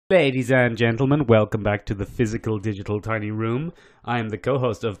Ladies and gentlemen, welcome back to the Physical Digital Tiny Room. I am the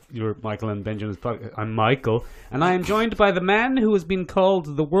co-host of your Michael and Benjamin's podcast. I'm Michael, and I am joined by the man who has been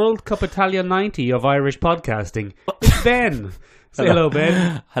called the World Cup Italia 90 of Irish podcasting. It's Ben. Say hello,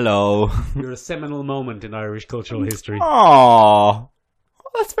 Ben. Hello. You're a seminal moment in Irish cultural history. Aww.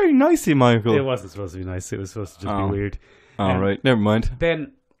 That's very nice of you, Michael. It wasn't supposed to be nice. It was supposed to just be weird. Right, never mind.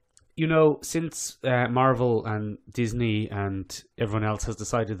 Ben, you know, since Marvel and Disney and everyone else has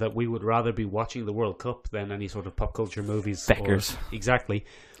decided that we would rather be watching the World Cup than any sort of pop culture movies. Beckers. Exactly.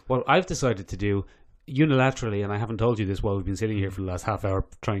 What I've decided to do unilaterally, and I haven't told you this while we've been sitting here for the last half hour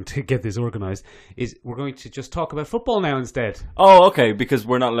trying to get this organised, is we're going to just talk about football now instead. Oh, okay, because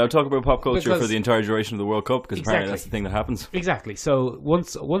we're not allowed to talk about pop culture for the entire duration of the World Cup, because apparently that's the thing that happens. Exactly. So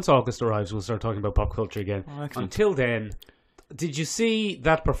once August arrives, we'll start talking about pop culture again. Oh, until then, did you see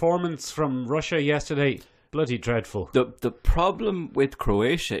that performance from Russia yesterday? Bloody dreadful. The problem with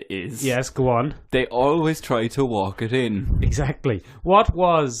Croatia is... Yes, go on. They always try to walk it in. Exactly. What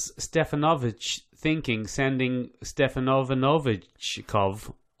was Stefanovic thinking sending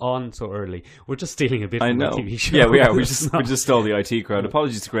Stefanovichkov on so early? We're just stealing a bit from the TV show. Yeah, we are. We just stole the IT crowd.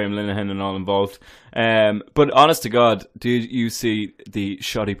 Apologies to Graham Linehan and all involved. But honest to God, did you see the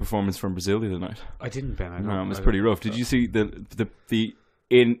shoddy performance from Brazil the other night? I didn't, Ben. It was pretty rough. Did you see the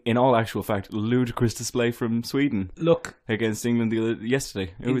in all actual fact, ludicrous display from Sweden? Look against England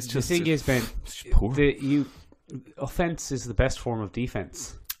yesterday. It was just the thing is, Ben, poor. Offense is the best form of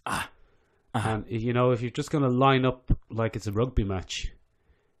defense. And you know, if you're just going to line up like it's a rugby match.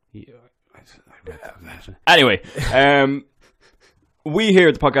 Anyway, we here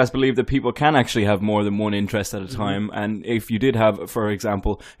at the podcast believe that people can actually have more than one interest at a time, and if you did have, for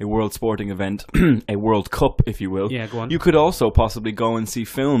example, a world sporting event, a World Cup, if you will, go on. You could also possibly go and see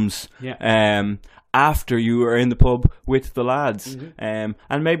films after you are in the pub with the lads. And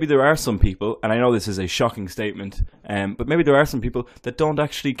maybe there are some people, and I know this is a shocking statement, but maybe there are some people that don't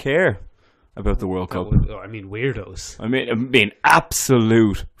actually care about the World Cup. I mean, weirdos. I mean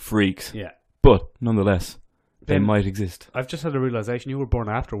absolute freaks. Yeah. But nonetheless, they might exist. I've just had a realisation. You were born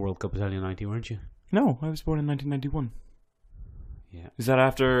after World Cup Italia 90, weren't you? No, I was born in 1991. Yeah. Is that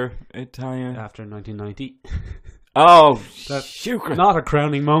after Italia? After 1990. Oh, that's not a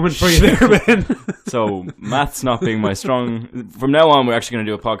crowning moment for you there, Ben. So, maths not being my strong... From now on, we're actually going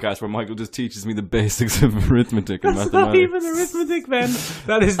to do a podcast where Michael just teaches me the basics of arithmetic and mathematics. That's not even arithmetic, Ben.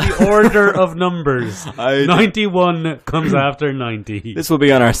 That is the order of numbers. 91 comes after 90. This will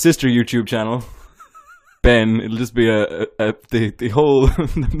be on our sister YouTube channel. Ben, it'll just be the whole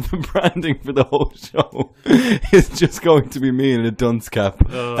the branding for the whole show is just going to be me in a dunce cap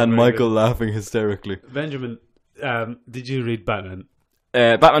and Michael laughing hysterically. Benjamin, did you read Batman?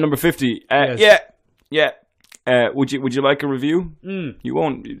 Batman number 50. Yes. Yeah. Would you like a review? You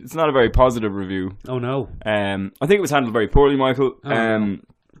won't. It's not a very positive review. Oh no. I think it was handled very poorly, Michael.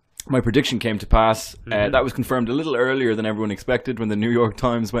 My prediction came to pass. That was confirmed a little earlier than everyone expected when the New York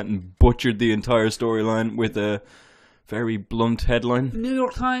Times went and butchered the entire storyline with a very blunt headline. New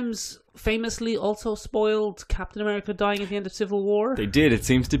York Times famously also spoiled Captain America dying at the end of Civil War. They did. It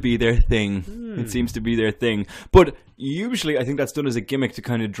seems to be their thing. It seems to be their thing. But usually I think that's done as a gimmick to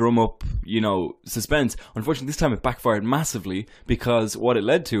kind of drum up, suspense. Unfortunately, this time it backfired massively because what it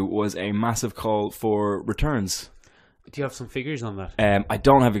led to was a massive call for returns. Do you have some figures on that? I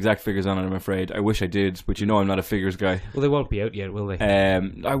don't have exact figures on it, I'm afraid. I wish I did, but I'm not a figures guy. Well, they won't be out yet, will they?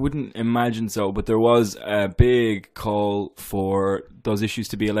 I wouldn't imagine so, but there was a big call for those issues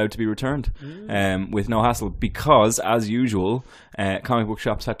to be allowed to be returned with no hassle because, as usual, comic book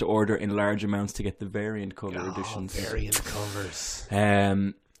shops had to order in large amounts to get the variant cover editions. Variant covers.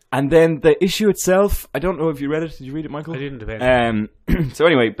 And then the issue itself, I don't know if you read it. Did you read it, Michael? I didn't. So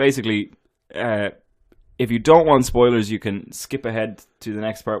anyway, basically... if you don't want spoilers, you can skip ahead to the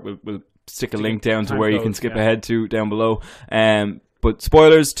next part. We'll stick a link down to where you can skip ahead to down below. But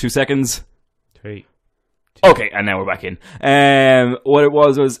spoilers, 2 seconds. 3. 2. Okay, and now we're back in. What it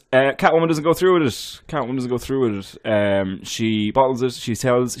was Catwoman doesn't go through with it. She bottles it. She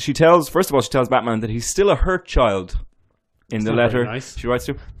tells first of all, she tells Batman that he's still a hurt child. In the letter she writes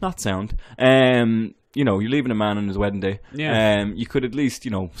to him, not sound. You're leaving a man on his wedding day. Yeah. You could at least,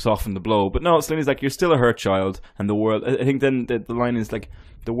 soften the blow. But no, Slinky's like, you're still a hurt child. And the world, I think then the line is like,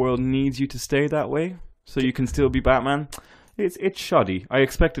 the world needs you to stay that way. So you can still be Batman. It's shoddy. I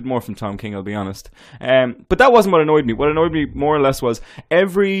expected more from Tom King, I'll be honest. But that wasn't what annoyed me. What annoyed me more or less was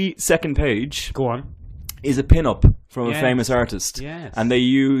every second page. Go on. Is a pin-up from a famous artist. Yes. And they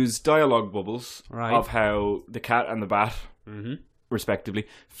use dialogue bubbles of how the cat and the bat, respectively,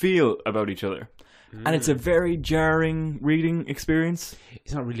 feel about each other. and it's a very jarring reading experience.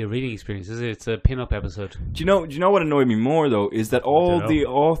 It's not really a reading experience, is it? It's a pin-up episode. Do you know what annoyed me more though is that all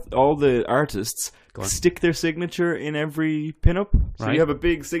the artists stick their signature in every pinup. So Right. you have a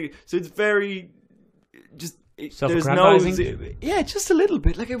big signature. So it's very just there's no Self-aggrandizing? yeah, just a little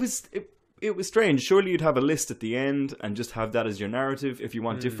bit. Like it was strange. Surely you'd have a list at the end and just have that as your narrative if you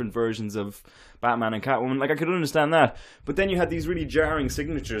want different versions of Batman and Catwoman. Like I could understand that, but then you had these really jarring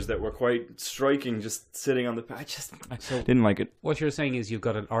signatures that were quite striking, just sitting on the. I didn't like it. What you're saying is you've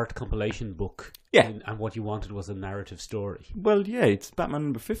got an art compilation book. Yeah. And what you wanted was a narrative story. Well, yeah, it's Batman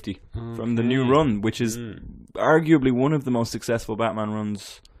number 50 from the new run, which is arguably one of the most successful Batman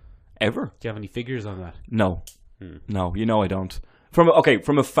runs ever. Do you have any figures on that? No, no, I don't. From a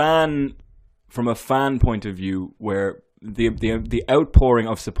fan point of view, where the outpouring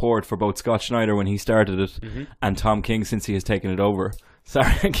of support for both Scott Schneider when he started it and Tom King since he has taken it over.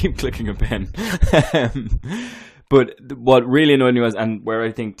 Sorry, I keep clicking a pen. But what really annoyed me was, and where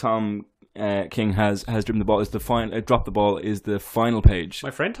I think Tom King has driven the ball is dropped the ball is the final page.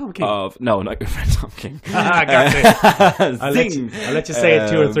 My friend Tom King. No, not your friend Tom King. I'll let you say it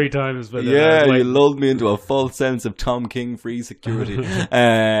 2 or 3 times. But you lulled me into a false sense of Tom King free security.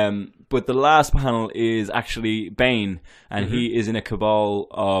 But the last panel is actually Bane, and he is in a cabal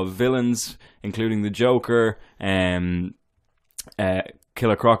of villains, including the Joker.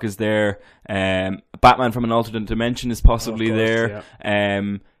 Killer Croc is there. Batman from an alternate dimension is possibly there.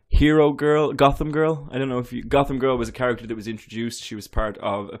 Yeah. Hero Girl, Gotham Girl. I don't know if Gotham Girl was a character that was introduced. She was part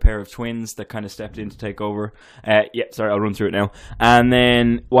of a pair of twins that kind of stepped in to take over. Sorry, I'll run through it now. And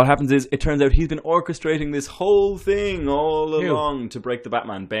then what happens is, it turns out he's been orchestrating this whole thing all along to break the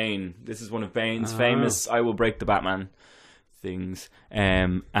Batman. Bane. This is one of Bane's famous "I will break the Batman" things.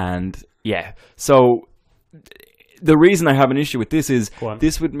 And yeah, so the reason I have an issue with this is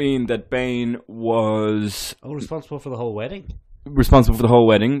this would mean that Bane was responsible for the whole wedding. This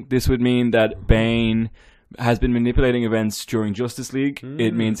would mean that Bane has been manipulating events during Justice League.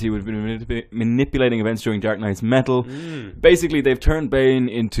 It means he would have been manipulating events during Dark Knight's Metal. Basically, they've turned Bane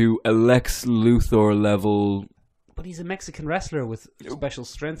into a Lex Luthor level. But he's a Mexican wrestler with special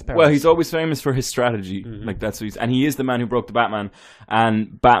strength powers. Well, he's always famous for his strategy. Like that's what and he is the man who broke the Batman.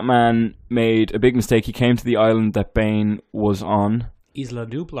 And Batman made a big mistake. He came to the island that Bane was on. Isla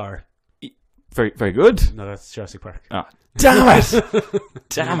Nublar. Very, very good. No, that's Jurassic Park. Oh, damn it!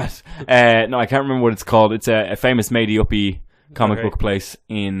 Damn it! No, I can't remember what it's called. It's a famous matey-uppy comic book place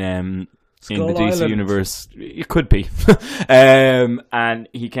in the DC Island. universe. It could be. And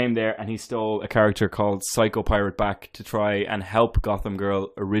he came there and he stole a character called Psycho Pirate back to try and help Gotham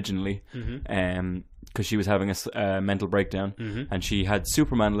Girl originally. Because she was having a mental breakdown, and she had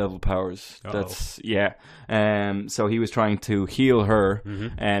Superman level powers. So he was trying to heal her,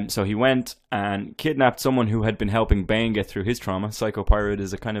 so he went and kidnapped someone who had been helping Bane get through his trauma. Psycho Pirate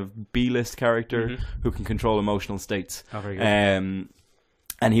is a kind of B-list character who can control emotional states. Oh, very good. And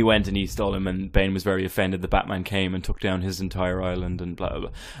he went and he stole him, and Bane was very offended that Batman came and took down his entire island and blah blah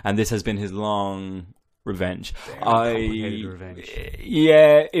blah. And this has been his long revenge. Complicated revenge.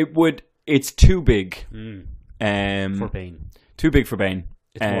 Yeah, it would. It's too big For Bane. Too big for Bane.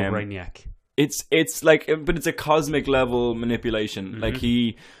 It's more Brainiac. It's like, but it's a cosmic level manipulation. Like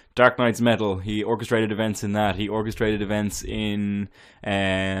Dark Knight's Metal, he orchestrated events in that. He orchestrated events in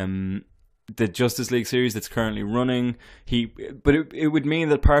the Justice League series that's currently running. But it would mean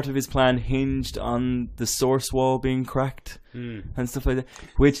that part of his plan hinged on the source wall being cracked and stuff like that,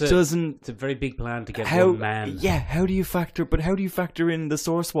 which It's a very big plan to get one man. Yeah, how do you factor in the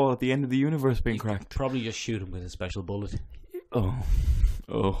source wall at the end of the universe being cracked? Probably just shoot him with a special bullet.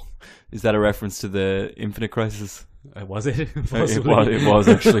 Oh, is that a reference to the Infinite Crisis? Was it? It was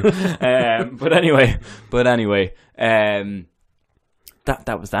actually. But anyway,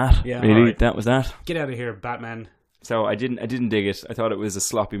 that was that. Yeah, really, right. that was that. Get out of here, Batman. So I didn't dig it. I thought it was a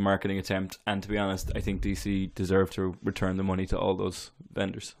sloppy marketing attempt, and to be honest, I think DC deserved to return the money to all those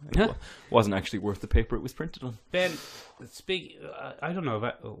vendors. It wasn't actually worth the paper it was printed on. Ben, I don't know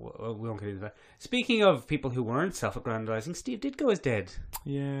about. We won't get into that. Speaking of people who weren't self-aggrandizing, Steve Ditko is dead.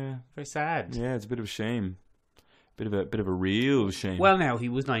 Yeah, very sad. Yeah, it's a bit of a shame. Bit of a real shame. Well, now he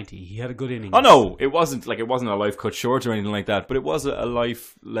was 90. He had a good innings. Oh no, it wasn't a life cut short or anything like that. But it was a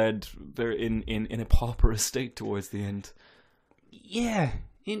life led in a pauperous state towards the end. Yeah.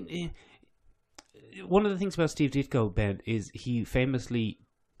 One of the things about Steve Ditko, Ben, is he famously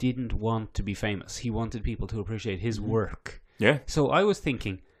didn't want to be famous. He wanted people to appreciate his work. Yeah. So I was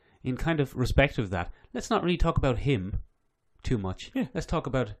thinking, in kind of respect of that, let's not really talk about him too much. Yeah. Let's talk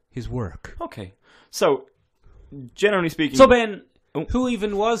about his work. Okay. So, generally speaking... So, Ben, Who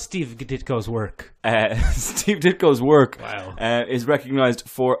even was Steve Ditko's work? Steve Ditko's work Wow. is recognised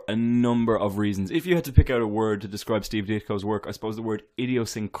for a number of reasons. If you had to pick out a word to describe Steve Ditko's work, I suppose the word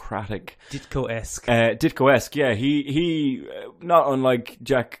idiosyncratic. Ditko-esque. Ditko-esque, yeah. He not unlike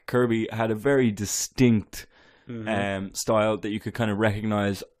Jack Kirby, had a very distinct style that you could kind of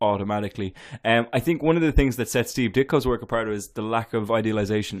recognise automatically. I think one of the things that sets Steve Ditko's work apart is the lack of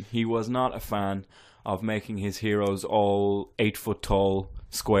idealisation. He was not a fan of making his heroes all 8 foot tall,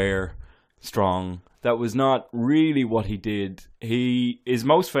 square, strong. That was not really what he did. His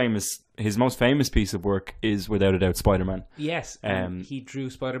most famous piece of work is without a doubt Spider-Man. Yes, he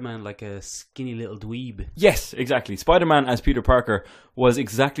drew Spider-Man like a skinny little dweeb. Yes, exactly. Spider-Man as Peter Parker was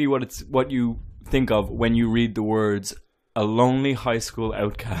exactly what you think of when you read the words "a lonely high school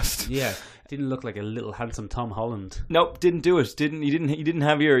outcast." Yeah. Didn't look like a little handsome Tom Holland. Nope, didn't do it. You didn't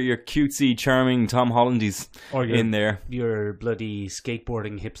have your cutesy, charming Tom Hollandies in there. Your bloody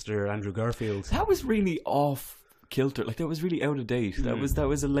skateboarding hipster Andrew Garfield. That was really off kilter. Like, that was really out of date. That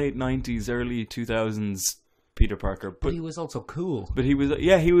was a late 90s, early 2000s Peter Parker. But he was also cool. But he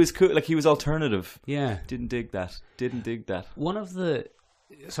was cool. Like, he was alternative. Yeah. Didn't dig that. One of the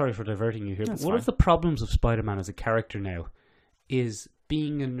sorry for diverting you here. That's but one fine. of the problems of Spider-Man as a character now is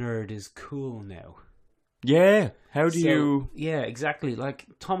being a nerd is cool now. Yeah. How do you... Yeah, exactly. Like,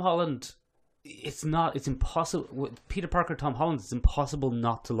 Tom Holland, it's impossible. With Peter Parker, Tom Holland, it's impossible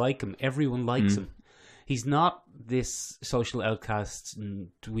not to like him. Everyone likes him. He's not this social outcast and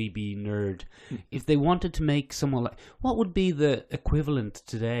dweeby nerd. If they wanted to make someone like... What would be the equivalent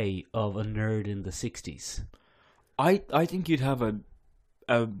today of a nerd in the 60s? I think you'd have a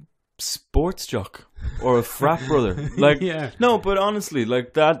sports jock or a frat brother. Like, Yeah. No, but honestly,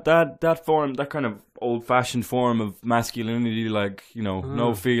 like that form, that kind of old-fashioned form of masculinity, like, you know,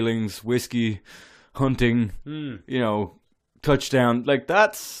 no feelings, whiskey, hunting, you know, touchdown, like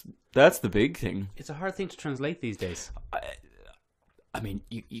that's the big thing. It's a hard thing to translate these days. I mean,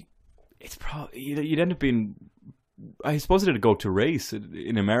 it's probably you'd end up being. I suppose it'd go to race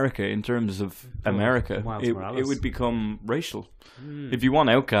in America. In terms of America, Miles it Morales. would become racial. If you want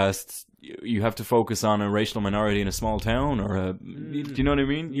outcasts, you have to focus on a racial minority in a small town, or do you know what I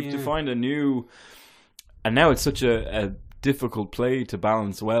mean? You have to find a new. And now it's such a difficult play to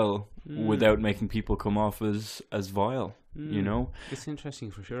balance well without making people come off as vile. You know, It's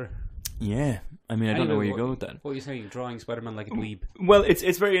interesting for sure. yeah. I mean, I don't know where you go with that. What are you saying? Drawing Spider-Man like a dweeb? Well,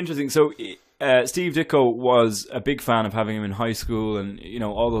 it's very interesting. So, Steve Ditko was a big fan of having him in high school, and you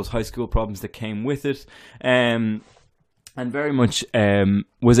know all those high school problems that came with it, and very much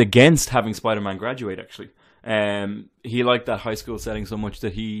was against having Spider-Man graduate. Actually, he liked that high school setting so much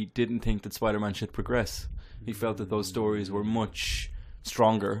that he didn't think that Spider-Man should progress. He felt that those stories were much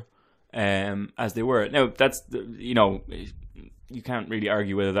stronger as they were. Now, that's you know. You can't really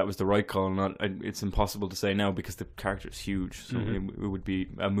argue whether that was the right call or not. It's impossible to say now because the character is huge, so it would be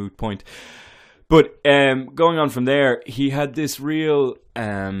a moot point. But going on from there, he had this real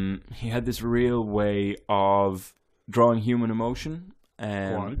way of drawing human emotion.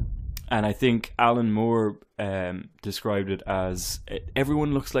 And I think Alan Moore described it as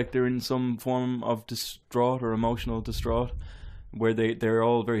everyone looks like they're in some form of distraught or emotional distraught, where they're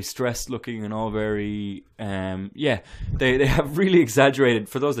all very stressed looking and all very they have really exaggerated.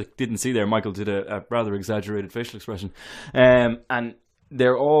 For those that didn't see there, Michael did a rather exaggerated facial expression, and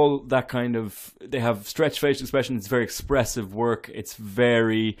they're all that kind of, they have stretched facial expression. It's very expressive work. It's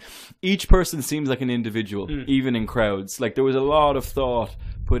very, each person seems like an individual, even in crowds. Like, there was a lot of thought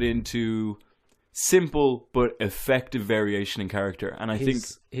put into simple but effective variation in character, and I think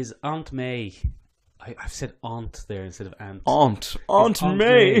his Aunt May. I've said aunt there instead of aunt. Aunt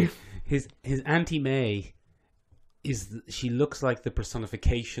May. His Auntie May she looks like the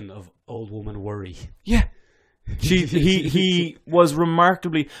personification of old woman worry. Yeah. He was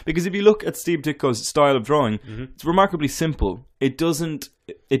remarkably, because if you look at Steve Ditko's style of drawing, it's remarkably simple. It doesn't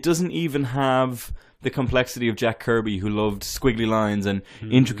even have the complexity of Jack Kirby, who loved squiggly lines and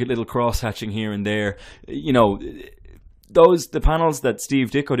intricate little cross hatching here and there. You know, the panels that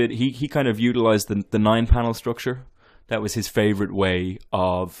Steve Ditko did, he kind of utilized the 9-panel structure. That was his favorite way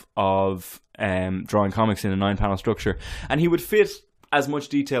of drawing comics in a 9-panel structure, and he would fit as much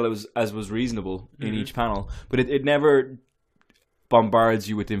detail as was reasonable in each panel, but it never bombards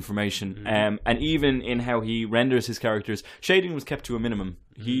you with information. And even in how he renders his characters, shading was kept to a minimum.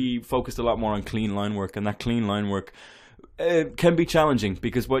 He focused a lot more on clean line work, and that clean line work can be challenging,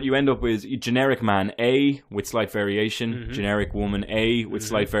 because what you end up with is generic man A with slight variation, generic woman A with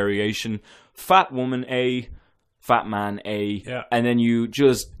slight variation, fat woman A, fat man A, and then you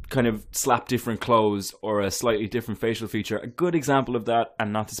just kind of slap different clothes or a slightly different facial feature. A good example of that,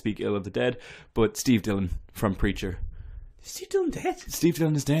 and not to speak ill of the dead, but Steve Dillon from Preacher. Is Steve Dillon dead? Steve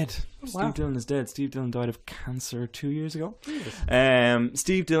Dillon is dead. Wow. Steve Dillon is dead. Steve Dillon died of cancer 2 years ago. Yes.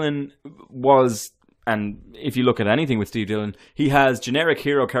 Steve Dillon was, and if you look at anything with Steve Dillon, he has generic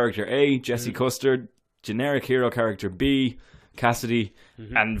hero character A, Jesse Custard, generic hero character B, Cassidy,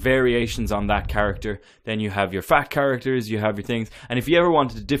 and variations on that character. Then you have your fat characters, you have your things. And if you ever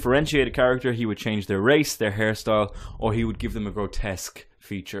wanted to differentiate a character, he would change their race, their hairstyle, or he would give them a grotesque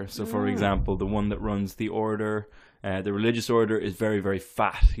feature. So, for example, the one that runs the order, the religious order, is very, very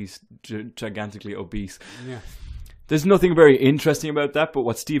fat. He's gigantically obese. Yeah. There's nothing very interesting about that, but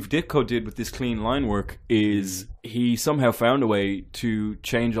what Steve Ditko did with this clean line work is he somehow found a way to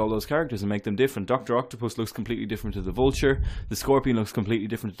change all those characters and make them different. Dr. Octopus looks completely different to the Vulture. The Scorpion looks completely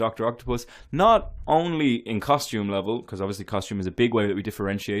different to Dr. Octopus. Not only in costume level, because obviously costume is a big way that we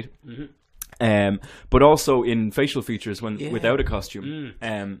differentiate, but also in facial features without a costume.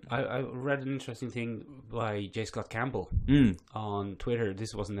 I read an interesting thing by J. Scott Campbell on Twitter.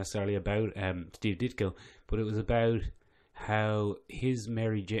 This wasn't necessarily about Steve Ditko, but it was about how his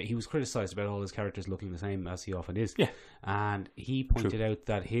Mary Jane, he was criticised about all his characters looking the same, as he often is. Yeah. And he pointed out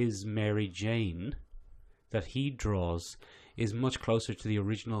that his Mary Jane that he draws is much closer to the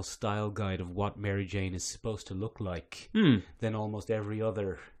original style guide of what Mary Jane is supposed to look like than almost every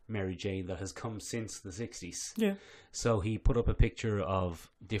other Mary Jane that has come since the 60s. Yeah. So he put up a picture of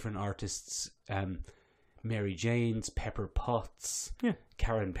different artists, Mary Janes, Pepper Potts,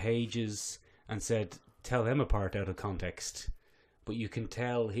 Karen Pages, and said, tell them apart out of context. But you can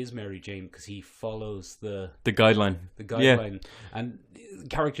tell his Mary Jane because he follows the guideline. The guideline. And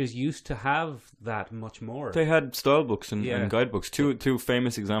characters used to have that much more. They had style books and guidebooks. Two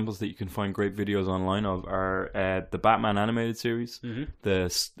famous examples that you can find great videos online of are the Batman animated series.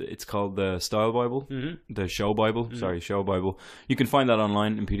 It's called the Style Bible, the Show Bible. Show Bible. You can find that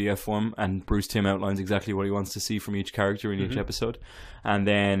online in PDF form, and Bruce Timm outlines exactly what he wants to see from each character in each episode. And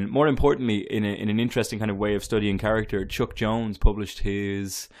then, more importantly, in an interesting kind of way of studying character, Chuck Jones published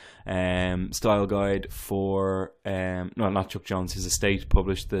his style guide for not Chuck Jones, his estate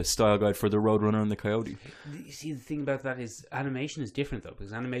published the style guide for the Roadrunner and the Coyote. You see, the thing about that is animation is different though,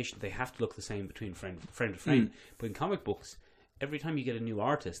 because animation, they have to look the same between frame to frame. But in comic books, every time you get a new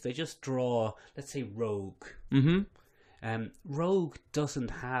artist, they just draw, let's say, Rogue. Rogue doesn't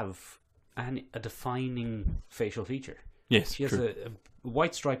have a defining facial feature. Yes, she has a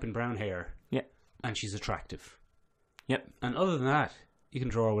white stripe and brown hair. Yeah, and she's attractive. Yep. And other than that, you can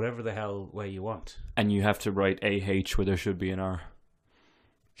draw whatever the hell way you want. And you have to write AH where there should be an R.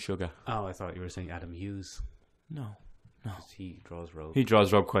 Sugar. Oh, I thought you were saying Adam Hughes. No. He draws Rogue. He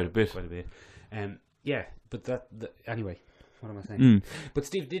draws Rogue quite a bit. Yeah, but anyway, what am I saying? But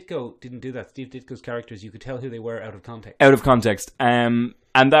Steve Ditko didn't do that. Steve Ditko's characters, you could tell who they were out of context. Out of context.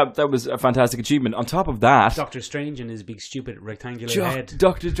 And that was a fantastic achievement. On top of that, Doctor Strange and his big stupid rectangular head.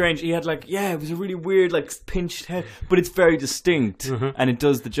 Doctor Strange, he had it was a really weird pinched head, but it's very distinct and it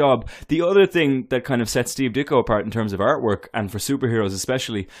does the job. The other thing that kind of sets Steve Ditko apart in terms of artwork, and for superheroes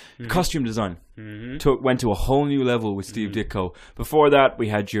especially, costume design. Went to a whole new level with Steve Ditko. Before that, we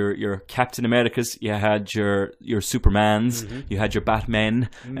had your Captain Americas, you had your Supermans, you had your Batmen.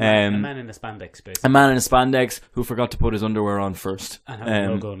 A man in a spandex, basically. A man in a spandex who forgot to put his underwear on first. And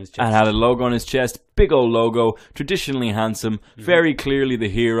logo on his chest. And had a logo on his chest. Big old logo. Traditionally handsome. Very clearly the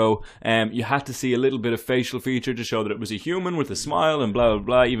hero. You had to see a little bit of facial feature to show that it was a human with a smile and blah, blah,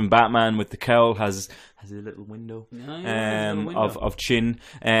 blah. Even Batman with the cowl has a little window, of chin.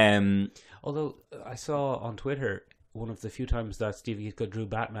 Although I saw on Twitter one of the few times that Steve Ditko drew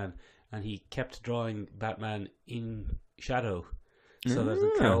Batman, and he kept drawing Batman in shadow, so that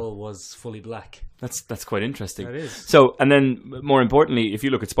the cowl was fully black. That's quite interesting. That is. So, and then more importantly, if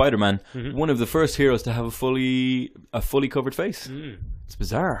you look at Spider-Man, one of the first heroes to have a fully covered face. It's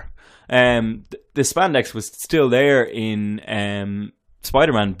bizarre. The spandex was still there in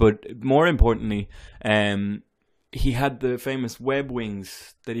Spider-Man, but more importantly, he had the famous web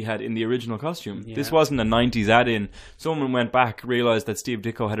wings that he had in the original costume. Yeah. This wasn't a 90s add-in. Someone went back, realised that Steve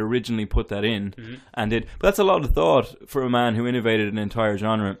Ditko had originally put that in and did. But that's a lot of thought for a man who innovated an entire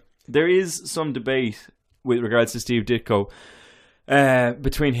genre. There is some debate with regards to Steve Ditko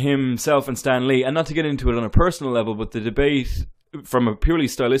between himself and Stan Lee. And not to get into it on a personal level, but the debate from a purely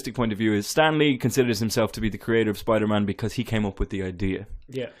stylistic point of view is Stan Lee considers himself to be the creator of Spider-Man because he came up with the idea.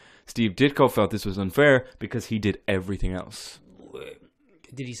 Yeah. Steve Ditko felt this was unfair because he did everything else.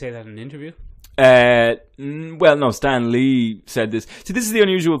 Did he say that in an interview? Well, no, Stan Lee said this. See, this is the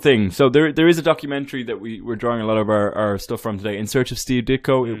unusual thing. So there is a documentary that we're drawing a lot of our stuff from today, In Search of Steve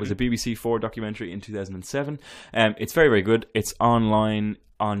Ditko. It was a BBC 4 documentary in 2007. It's very, very good. It's online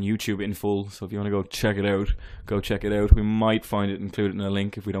on YouTube in full, so if you want to go check it out, go check it out. We might find it included in a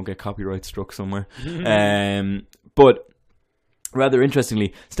link if we don't get copyright struck somewhere. But rather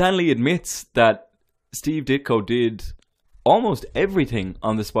interestingly, Stan Lee admits that Steve Ditko did almost everything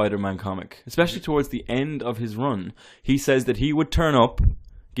on the Spider-Man comic, especially towards the end of his run. He says that he would turn up,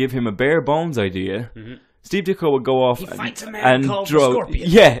 give him a bare bones idea. Steve Ditko would go off and draw. Scorpion.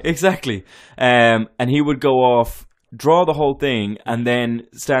 Yeah, exactly. And he would go off, draw the whole thing, and then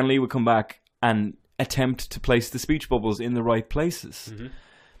Stan Lee would come back and attempt to place the speech bubbles in the right places.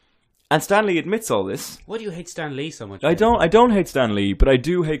 And Stan Lee admits all this. Why do you hate Stan Lee so much? I don't hate Stan Lee, but I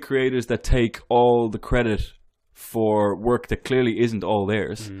do hate creators that take all the credit for work that clearly isn't all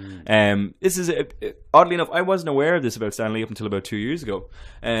theirs. This is oddly enough, I wasn't aware of this about Stan Lee up until about 2 years ago.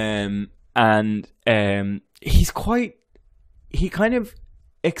 He kind of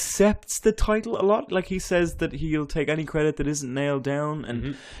accepts the title a lot. Like, he says that he'll take any credit that isn't nailed down,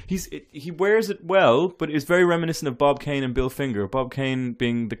 and he wears it well, but is very reminiscent of Bob Kane and Bill Finger. Bob Kane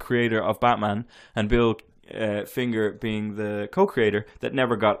being the creator of Batman, and Bill Finger being the co-creator that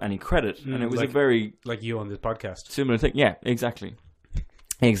never got any credit. And it was a very... Like you on this podcast. Similar thing. Yeah, exactly.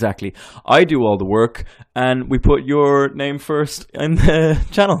 Exactly. I do all the work, and we put your name first in the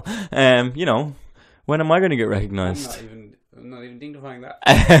channel. You know, when am I going to get recognized? I'm not even dignifying that.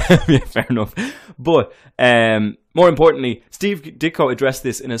 Yeah, fair enough. But more importantly, Steve Ditko addressed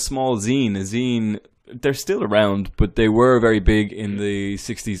this in a small zine. A zine, they're still around, but they were very big in the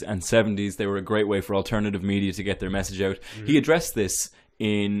 60s and 70s. They were a great way for alternative media to get their message out. He addressed this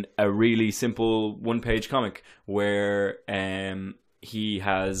in a really simple one-page comic where he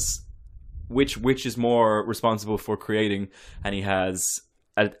has which is more responsible for creating, and he has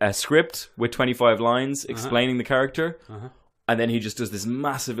a script with 25 lines explaining the character. And then he just does this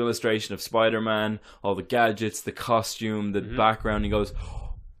massive illustration of Spider-Man, all the gadgets, the costume, the background. He goes,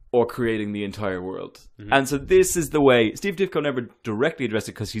 or creating the entire world. And so this is the way. Steve Ditko never directly addressed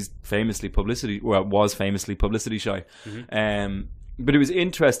it because he's was famously publicity shy. But it was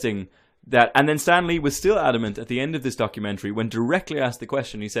interesting that, and then Stan Lee was still adamant at the end of this documentary when directly asked the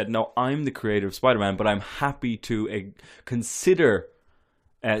question. He said, "No, I'm the creator of Spider-Man, but I'm happy to consider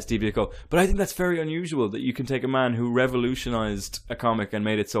Steve Ditko." But I think that's very unusual that you can take a man who revolutionized a comic and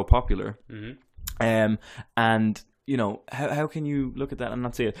made it so popular. And, you know, how can you look at that and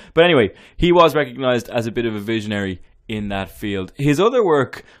not see it? But anyway, he was recognized as a bit of a visionary in that field. His other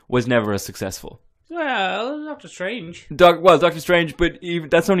work was never as successful. Well, Doctor Strange. Doctor Strange, but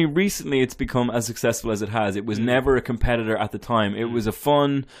that's only recently it's become as successful as it has. It was never a competitor at the time. It was a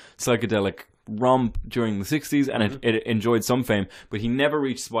fun, psychedelic romp during the 60s, and it enjoyed some fame, but he never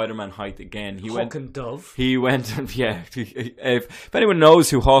reached Spider-Man height again. Hawk and Dove. He went, yeah. If anyone knows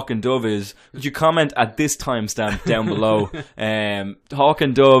who Hawk and Dove is, would you comment at this timestamp down below? Hawk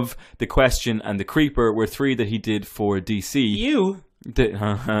and Dove, The Question, and The Creeper were 3 that he did for DC. You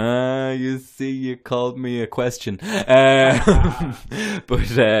see, you called me a question. But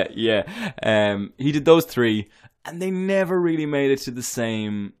he did those 3, and they never really made it to the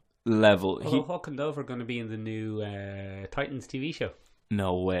same level. Although Hawk and Dove are going to be in the new Titans TV show.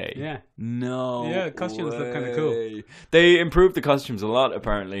 No way. Yeah. No. Yeah, the costumes look kind of cool. They improved the costumes a lot,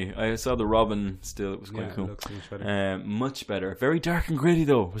 apparently. I saw the Robin still. It was quite cool. It looks much better. Much better. Very dark and gritty,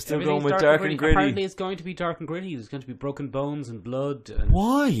 though. We're still going with dark and gritty. Apparently it's going to be dark and gritty. There's going to be broken bones and blood. And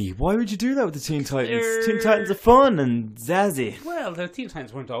why? Why would you do that with the Teen Titans? Teen Titans are fun and zazzy. Well, the Teen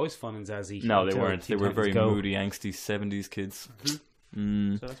Titans weren't always fun and zazzy. No, they weren't. They were very moody, angsty 70s kids.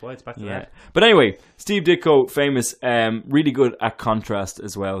 So that's why it's back to that. But anyway, Steve Ditko, famous, really good at contrast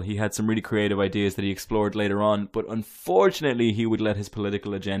as well. He had some really creative ideas that he explored later on, but unfortunately he would let his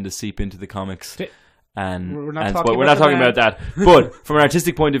political agenda seep into the comics. And we're not talking about that. But from an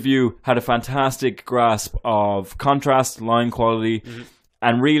artistic point of view, had a fantastic grasp of contrast, line quality,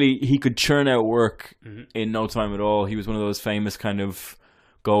 and really he could churn out work in no time at all. He was one of those famous kind of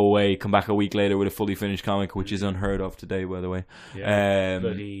go away, come back a week later with a fully finished comic, which is unheard of today, by the way. Yeah,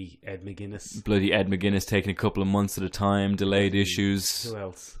 bloody Ed McGuinness taking a couple of months at a time, delayed issues. Who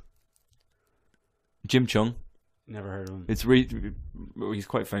else? Jim Chung. Never heard of him. He's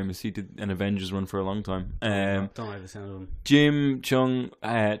quite famous. He did an Avengers run for a long time. Don't like the sound of him. Jim Chung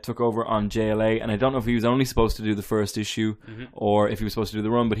took over on JLA, and I don't know if he was only supposed to do the first issue or if he was supposed to do the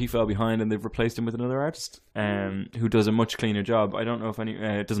run, but he fell behind, and they've replaced him with another artist who does a much cleaner job. I don't know if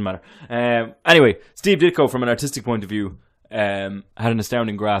it doesn't matter. Anyway, Steve Ditko, from an artistic point of view, had an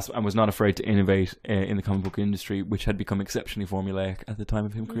astounding grasp and was not afraid to innovate in the comic book industry, which had become exceptionally formulaic at the time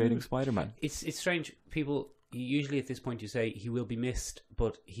of him creating Spider-Man. It's strange. People usually at this point you say he will be missed,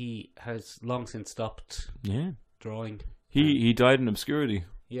 but he has long since stopped drawing. He died in obscurity.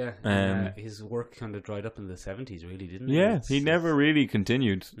 Yeah, his work kind of dried up in the 70s, really, didn't it? Yeah, he never really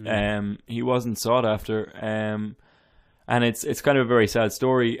continued. He wasn't sought after, and it's kind of a very sad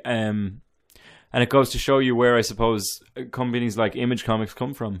story. And it goes to show you where I suppose companies like Image Comics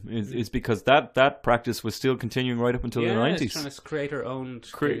come from. Is because that practice was still continuing right up until the 90s. It's trying to creator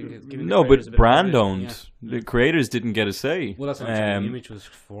owned. No, but brand owned. Yeah. The creators didn't get a say. Well, that's what I'm saying. Image was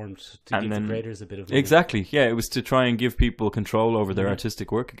formed to give the creators a bit of money. Exactly. Yeah, it was to try and give people control over their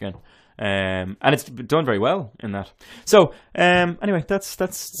artistic work again. And it's done very well in that. So anyway, that's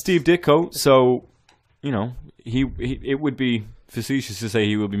Steve Ditko. So it would be facetious to say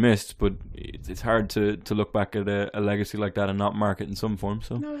he will be missed, but it's hard to look back at a legacy like that and not mark it in some form.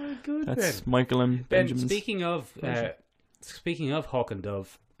 So good, that's Ben. Michael and Ben, Benjamin's. speaking of Hawk and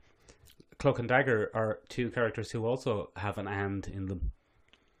Dove, Cloak and Dagger are two characters who also have an and in them.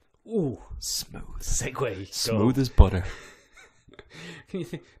 Ooh, smooth segue, smooth as butter. Can you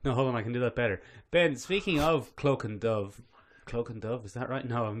think? No, hold on, I can do that better. Ben, speaking of Cloak and Dove, is that right?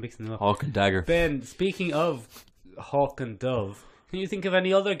 No, I'm mixing them up. Hawk and Dagger. Ben, speaking of Hawk and Dove, can you think of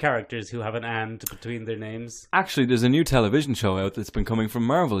any other characters who have an and between their names? Actually, there's a new television show out that's been coming from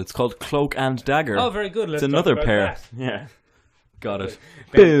Marvel. It's called Cloak and Dagger. Oh, very good. Let's it's another talk about pair. That. Yeah, got it.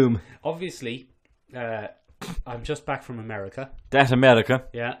 Ben, Boom. Obviously, I'm just back from America. That America.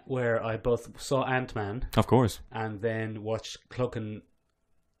 Yeah, where I both saw Ant-Man. Of course. And then watched Cloak and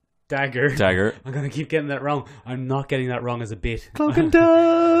Dagger. I'm going to keep getting that wrong. I'm not getting that wrong as a bit. Cloak and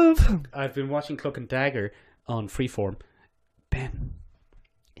Dove. I've been watching Cloak and Dagger on Freeform. Ben,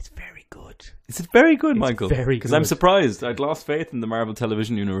 it's very good. Is it very good, Michael? Very good. Because I'm surprised. I'd lost faith in the Marvel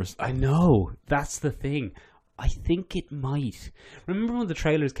television universe. I know. That's the thing. I think it might. Remember when the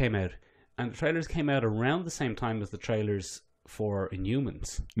trailers came out? And the trailers came out around the same time as the trailers for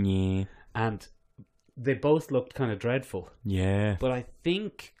Inhumans. Yeah. And they both looked kind of dreadful. Yeah. But I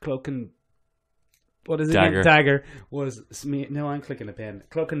think Cloak and... What is it Dagger. again? Dagger was smeared... No, I'm clicking a pen.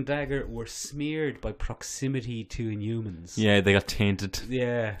 Cloak and Dagger were smeared by proximity to Inhumans. Yeah, they got tainted.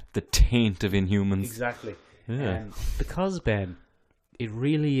 Yeah. The taint of Inhumans. Exactly. Yeah. Because, Ben, it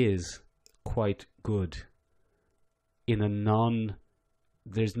really is quite good in a non...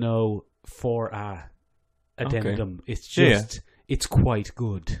 There's no addendum. Okay. It's just... It's quite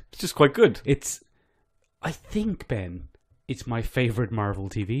good. It's just quite good. I think, Ben... It's my favorite Marvel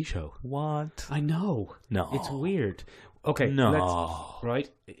TV show. What? I know. No. It's weird. Okay. No. Right?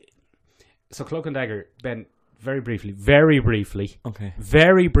 So Cloak and Dagger, Ben, very briefly, Okay.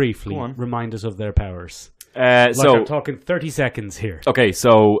 very briefly, Go on. remind us of their powers. So I'm talking 30 seconds here. Okay,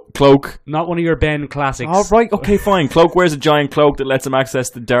 so Cloak. Not one of your Ben classics. Oh, right, okay, fine. Cloak wears a giant cloak that lets him access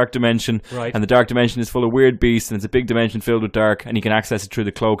the dark dimension. Right. And the dark dimension is full of weird beasts, and it's a big dimension filled with dark, and you can access it through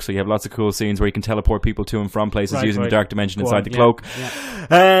the cloak, so you have lots of cool scenes where you can teleport people to and from places using the dark dimension inside the cloak. Yeah.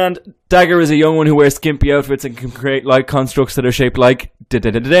 And Dagger is a young one who wears skimpy outfits and can create light constructs that are shaped like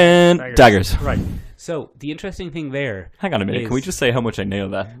daggers. Right. So, the interesting thing there... Hang on a minute, can we just say how much I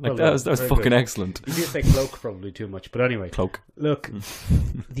nailed that? Like, that was fucking excellent. You did say cloak probably too much, but anyway. Cloak. Look,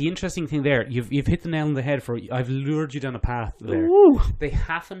 the interesting thing there, you've hit the nail on the head I've lured you down a path there. Ooh. They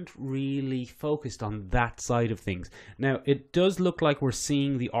haven't really focused on that side of things. Now, it does look like we're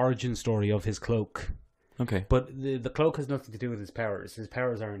seeing the origin story of his cloak. Okay. But the cloak has nothing to do with his powers. His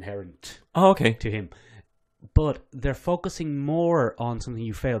powers are inherent okay. to him. But they're focusing more on something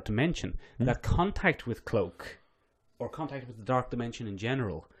you failed to mention. That contact with Cloak, or contact with the dark dimension in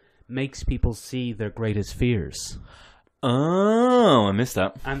general, makes people see their greatest fears. Oh, I missed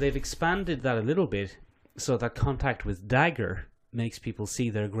that. And they've expanded that a little bit, so that contact with Dagger makes people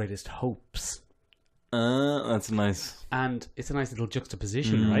see their greatest hopes. That's nice. And it's a nice little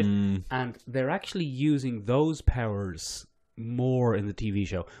juxtaposition, right? And they're actually using those powers more in the TV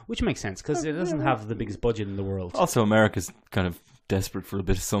show, which makes sense because it doesn't have the biggest budget in the world. Also, America's kind of desperate for a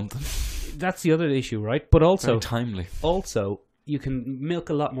bit of something. That's the other issue, right? But also, very timely. Also, you can milk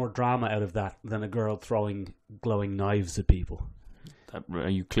a lot more drama out of that than a girl throwing glowing knives at people.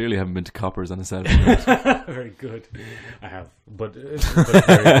 You clearly haven't been to Coppers on a Saturday night. Very good. I have, but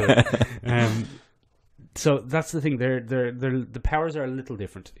very good. So that's the thing. The powers are a little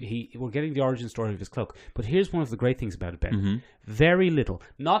different. We're getting the origin story of his cloak, but here's one of the great things about it, Ben. Mm-hmm. Very little,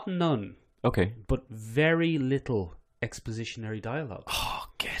 not none. Okay, but very little expositionary dialogue. Oh,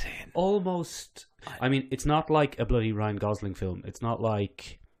 get in! Almost. I mean, it's not like a bloody Ryan Gosling film. It's not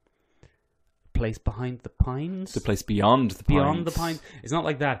like place behind the pines. The place beyond the Beyond pines. the pines. It's not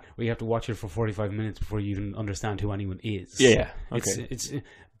like that where you have to watch it for 45 minutes before you even understand who anyone is. Yeah. Okay.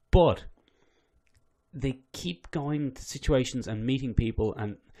 But they keep going to situations and meeting people,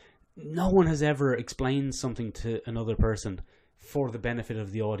 and no one has ever explained something to another person for the benefit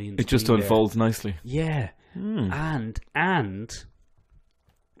of the audience. It just being there. unfolds nicely. Yeah. And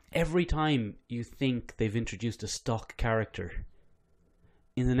every time you think they've introduced a stock character,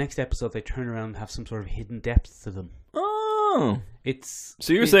 in the next episode they turn around and have some sort of hidden depth to them. Oh.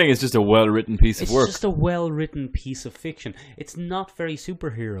 So you're saying it's just a well-written piece of work. It's just a well-written piece of fiction. It's not very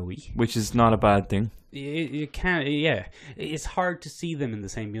superhero-y. Which is not a bad thing. You can't, yeah. It's hard to see them in the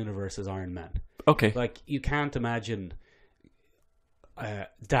same universe as Iron Man. Okay. Like, you can't imagine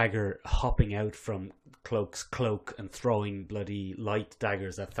Dagger hopping out from Cloak's cloak and throwing bloody light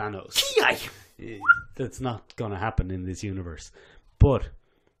daggers at Thanos. That's not going to happen in this universe. But,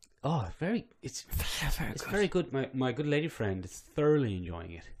 it's very good. My good lady friend is thoroughly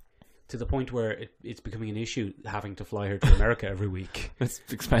enjoying it. To the point where it's becoming an issue having to fly her to America every week. It's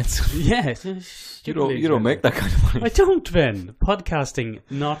expensive. Yeah. You don't make that kind of money. I don't, Ben. Podcasting,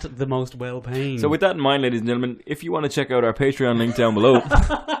 not the most well-paying. So with that in mind, ladies and gentlemen, if you want to check out our Patreon link down below,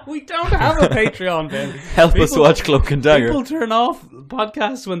 we don't have a Patreon, Ben. help us watch Cloak and Dagger. People turn off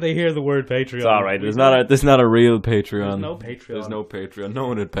podcasts when they hear the word Patreon. It's all right. There's not a real Patreon. There's no Patreon. No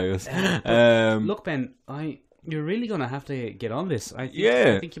one would pay us. Look, Ben, you're really going to have to get on this. I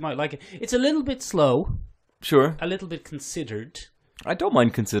think you might like it. It's a little bit slow. Sure. A little bit considered. I don't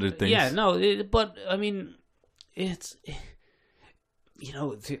mind considered things. Yeah, no, but I mean, it's...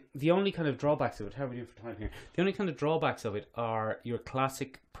 the only kind of drawbacks of it, how are we doing for time here? The only kind of drawbacks of it are your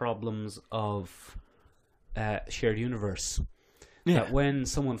classic problems of shared universe. Yeah. That when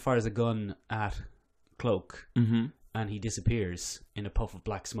someone fires a gun at Cloak and he disappears in a puff of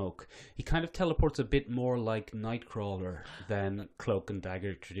black smoke, he kind of teleports a bit more like Nightcrawler than Cloak and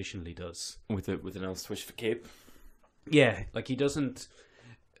Dagger traditionally does. With an else switch for cape. Yeah, like he doesn't...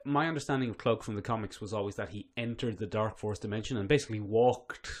 My understanding of Cloak from the comics was always that he entered the Dark Force dimension and basically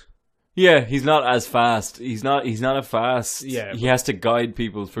walked. Yeah, he's not as fast. He's not a fast. Yeah, he has to guide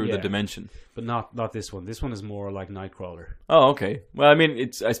people through the dimension. But not this one. This one is more like Nightcrawler. Oh, okay. Well, I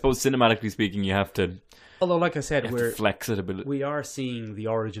mean, I suppose cinematically speaking, you have to. Although, like I said, we're flex it a bit. We are seeing the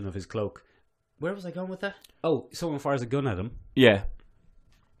origin of his cloak. Where was I going with that? Oh, someone fires a gun at him. Yeah.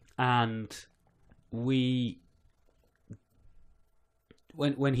 And when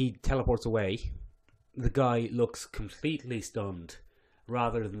he teleports away, the guy looks completely stunned,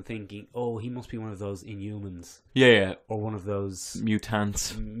 rather than thinking, "Oh, he must be one of those Inhumans." Yeah. Or one of those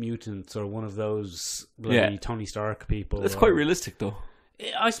mutants, or one of those bloody Tony Stark people. It's quite realistic, though.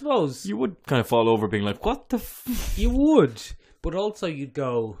 I suppose you would kind of fall over, being like, "What the?" You would, but also you'd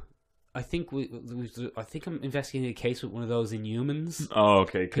go. I think I'm investigating a case with one of those Inhumans. Oh,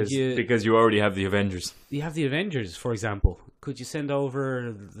 okay. Because you already have the Avengers. You have the Avengers, for example. Could you send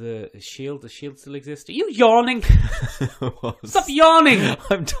over the Shield? Does Shield still exist? Are you yawning? Stop yawning!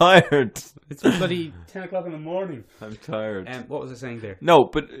 I'm tired. It's bloody 10 o'clock in the morning. I'm tired. What was I saying there? No,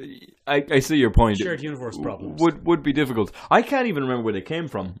 but I see your point. Shared universe problems would be difficult. I can't even remember where they came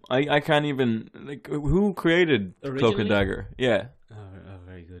from. I can't even who created Cloak and Dagger. Yeah. Oh,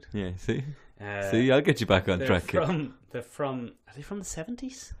 very good. Yeah. See, I'll get you back on track. Are they from the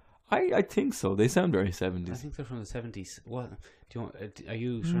 70s? I think so. They sound very 70s. I think they're from the 70s. What do you want? Are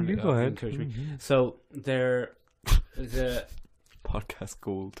you trying to go ahead. encourage me? So they're the podcast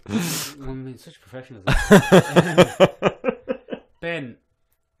gold. I mean, such professionalism. Ben,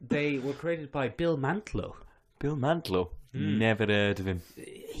 they were created by Bill Mantlo. Bill Mantlo. Never heard of him.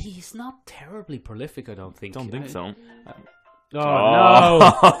 He's not terribly prolific, I don't think. Don't think so. Oh, no!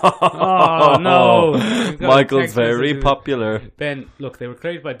 Oh, no! Michael's very popular. Ben, look, they were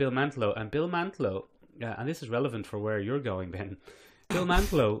created by Bill Mantlo, and Bill Mantlo, and this is relevant for where you're going, Ben. Bill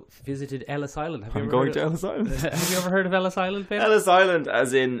Mantlo visited Ellis Island. I'm going to Ellis Island. Have you ever heard of Ellis Island, Ben? Ellis Island,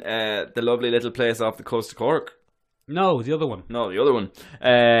 as in the lovely little place off the coast of Cork. No, the other one. No, the other one.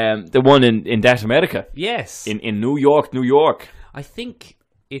 The one in that America. Yes. In New York, New York. I think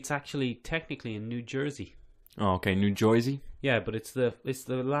it's actually technically in New Jersey. Oh, okay, New Jersey. Yeah, but it's the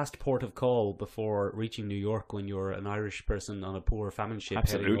last port of call before reaching New York when you're an Irish person on a poor famine ship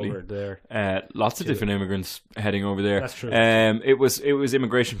heading over there. Lots of different immigrants heading over there. That's true. It was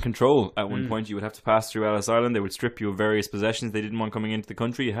immigration control at one point. You would have to pass through Ellis Island. They would strip you of various possessions they didn't want coming into the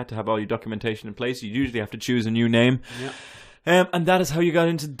country. You had to have all your documentation in place. You usually have to choose a new name. Yeah. And that is how you got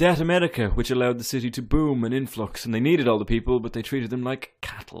into Debt America, which allowed the city to boom and influx. And they needed all the people, but they treated them like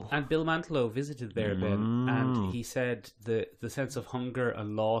cattle. And Bill Mantlo visited there then, and he said the sense of hunger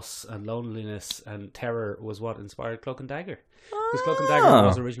and loss and loneliness and terror was what inspired Cloak and Dagger. Because Cloak and Dagger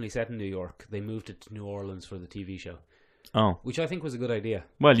was originally set in New York. They moved it to New Orleans for the TV show. Oh. Which I think was a good idea.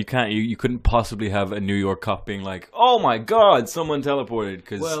 Well, you can't. You couldn't possibly have a New York cop being like, "Oh my God, someone teleported,"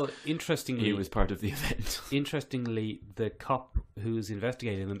 because interestingly, he was part of the event. Interestingly, the cop who's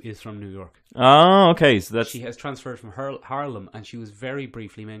investigating them is from New York. Oh, okay. So that's She has transferred from Harlem, and she was very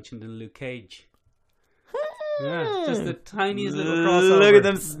briefly mentioned in Luke Cage. Yeah, just the tiniest little crossover. Look at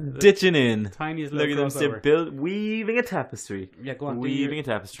them ditching in. Tiniest little Look at them weaving a tapestry. Yeah, go on. Weaving a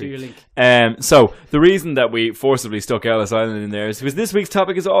tapestry. Do your link. So the reason that we forcibly stuck Ellis Island in there is because this week's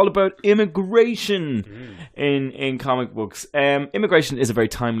topic is all about immigration in comic books. Immigration is a very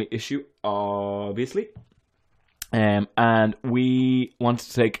timely issue, obviously, and we want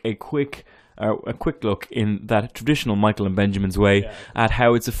to take a quick look in that traditional Michael and Benjamin's way at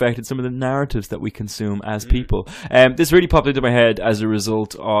how it's affected some of the narratives that we consume as people. This really popped into my head as a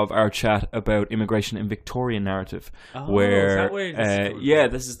result of our chat about immigration in Victorian narrative, where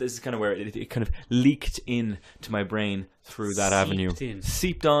this is kind of where it kind of leaked in to my brain through that avenue,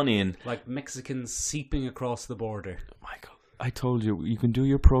 seeped on in, like Mexicans seeping across the border. Michael, I told you can do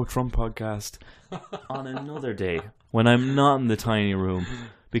your pro-Trump podcast on another day when I'm not in the tiny room.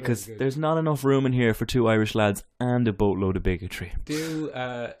 Because there's not enough room in here for two Irish lads and a boatload of bigotry. Do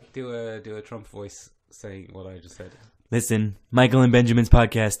a Trump voice saying what I just said. Listen, Michael and Benjamin's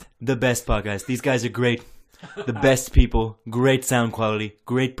podcast, the best podcast. These guys are great. The best people, great sound quality,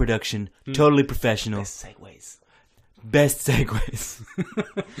 great production, totally professional. Best segues.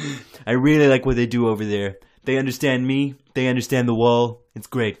 I really like what they do over there. They understand me. They understand the wall. It's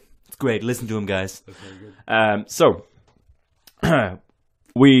great. It's great. Listen to them, guys. That's very good. So...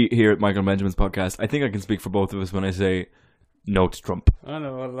 we here at Michael and Benjamin's podcast, I think I can speak for both of us when I say no to Trump. Oh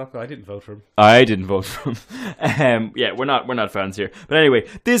no, well, look, I didn't vote for him. I didn't vote for him. We're not fans here. But anyway,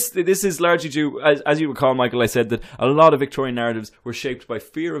 this is largely due, as you recall, Michael, I said that a lot of Victorian narratives were shaped by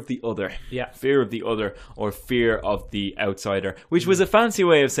fear of the other. Yeah. Fear of the other or fear of the outsider, which was a fancy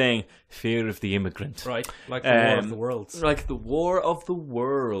way of saying fear of the immigrant. Right, like the War of the Worlds. Like the War of the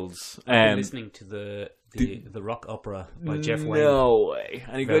Worlds. I've been listening to the rock opera by Jeff Wayne. No way.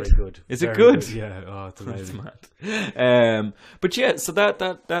 Any Very good? good. Is it Very good? Yeah. Oh, it's amazing. But yeah, so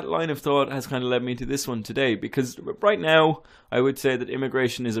that line of thought has kind of led me to this one today, because right now I would say that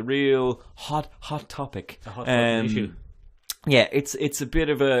immigration is a real hot topic. A hot issue. Yeah, it's a bit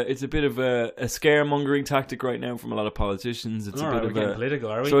of a scaremongering tactic right now from a lot of politicians. It's All a right, bit we're of getting political,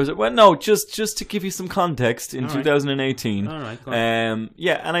 are we? So is it? Well, no, just to give you some context in 2018. All right, go on.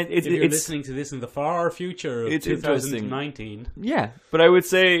 Yeah, and if you're listening to this in the far future of 2019, yeah, but I would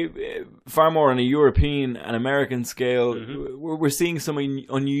say far more on a European and American scale, we're seeing some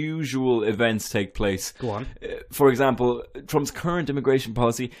unusual events take place. Go on. For example, Trump's current immigration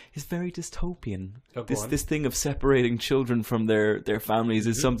policy is very dystopian. Oh, This thing of separating children from their families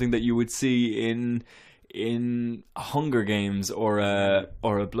is something that you would see in Hunger Games or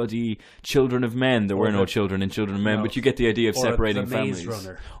a bloody Children of Men. There were no children in Children of Men, but you get the idea of separating families.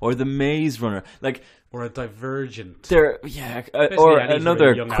 Or the Maze Runner, like, or a Divergent. Or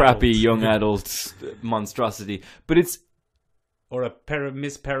another crappy young adult monstrosity. But it's. Or a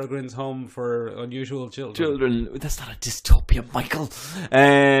Miss Peregrine's Home for Unusual Children. That's not a dystopia, Michael.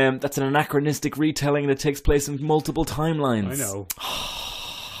 That's an anachronistic retelling that takes place in multiple timelines. I know.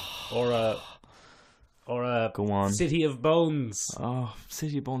 Or a Go on. City of Bones. Oh,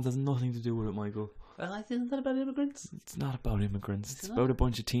 City of Bones has nothing to do with it, Michael. Well, isn't that about immigrants? It's not about immigrants. It's about a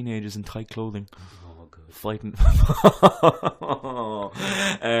bunch of teenagers in tight clothing. Oh, good. Fighting.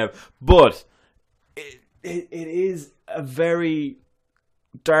 But it is a very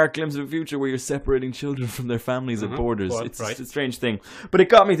dark glimpse of a future where you're separating children from their families at borders. It's a strange thing. But it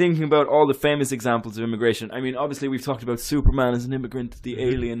got me thinking about all the famous examples of immigration. I mean, obviously we've talked about Superman as an immigrant, the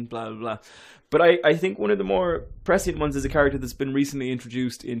alien, blah, blah, blah. But I think one of the more prescient ones is a character that's been recently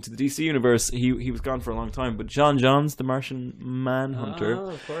introduced into the DC universe. He was gone for a long time, but John Johns, the Martian Manhunter. Oh,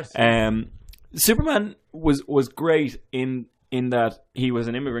 of course. Superman was great in that he was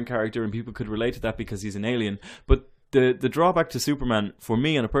an immigrant character and people could relate to that because he's an alien. But the drawback to Superman, for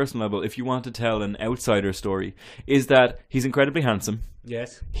me on a personal level, if you want to tell an outsider story, is that he's incredibly handsome.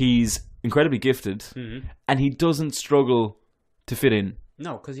 Yes. He's incredibly gifted. And he doesn't struggle to fit in.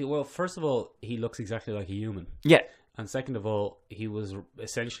 No, because first of all, he looks exactly like a human. Yeah. And second of all, he was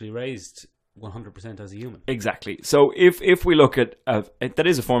essentially raised 100% as a human. Exactly. So if we look at that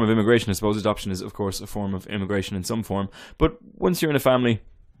is a form of immigration. I suppose adoption is, of course, a form of immigration in some form. But once you're in a family,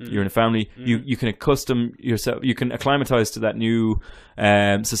 you're in a family. You can accustom yourself. You can acclimatize to that new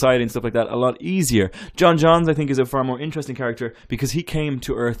society and stuff like that a lot easier. John Johns, I think, is a far more interesting character because he came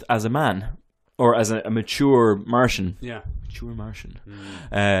to Earth as a man. Or as a mature Martian. Yeah. Mature Martian.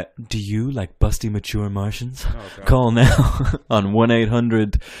 Do you like busty mature Martians? Oh, Call now on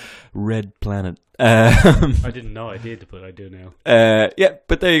 1-800-RED PLANET. I didn't know I did, but I do now. Yeah,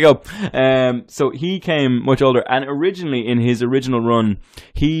 but there you go. So he came much older, and originally in his original run,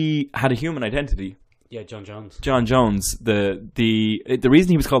 he had a human identity. Yeah, John Jones. John Jones. The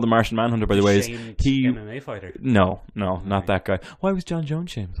reason he was called the Martian Manhunter, by the way, is he MMA fighter. No, not that guy. Why was John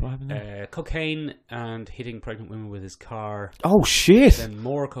Jones shamed? What happened there? Cocaine and hitting pregnant women with his car. Oh shit! Then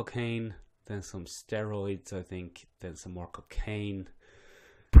more cocaine. Then some steroids, I think. Then some more cocaine.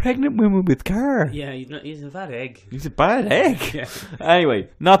 Pregnant women with car. Yeah, he's a bad egg. He's a bad egg. Yeah. Anyway,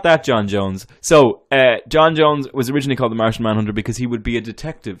 not that John Jones. So, John Jones was originally called the Martian Manhunter because he would be a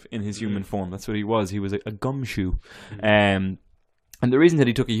detective in his human form. That's what he was. He was a gumshoe. And the reason that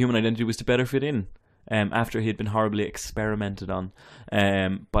he took a human identity was to better fit in after he had been horribly experimented on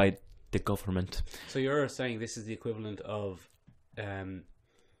by the government. So you're saying this is the equivalent of...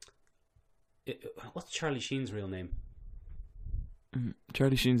 what's Charlie Sheen's real name?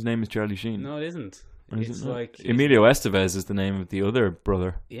 Charlie Sheen's name is Charlie Sheen. No, it isn't. It's like Emilio Estevez is the name of the other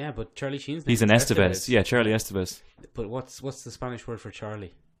brother. Yeah, but Charlie Sheen's name He's an Estevez. Yeah, Charlie Estevez. But what's the Spanish word for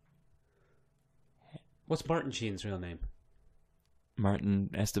Charlie? What's Martin Sheen's real name? Martin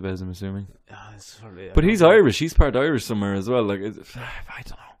Estevez, I'm assuming. Sorry, but he's Irish. He's part Irish somewhere as well. Like I don't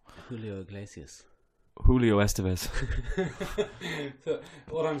know. Julio Iglesias. Julio Estevez. So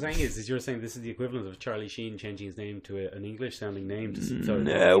what I'm saying is you're saying this is the equivalent of Charlie Sheen changing his name to an English-sounding name.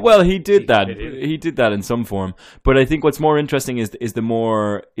 Well, he did that. He did that in some form. But I think what's more interesting is the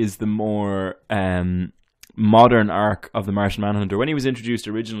more modern arc of the Martian Manhunter. When he was introduced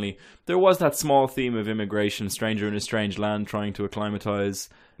originally, there was that small theme of immigration, stranger in a strange land, trying to acclimatize.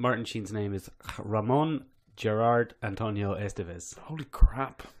 Martin Sheen's name is Ramon Gerard Antonio Estevez. Holy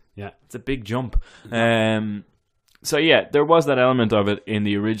crap. Yeah. It's a big jump. So yeah, there was that element of it in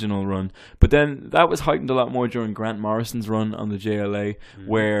the original run, but then that was heightened a lot more during Grant Morrison's run on the JLA,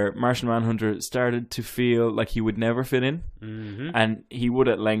 where Martian Manhunter started to feel like he would never fit in, and he would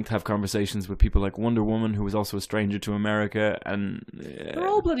at length have conversations with people like Wonder Woman, who was also a stranger to America, and they're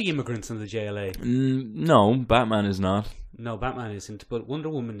all bloody immigrants in the JLA. No, Batman is not. No, Batman isn't, but Wonder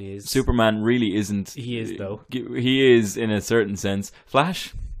Woman is. Superman really isn't. He is, though. He is in a certain sense.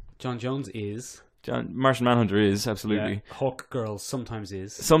 Flash? John Jones is. Martian Manhunter is, absolutely. Yeah, Hawk Girl sometimes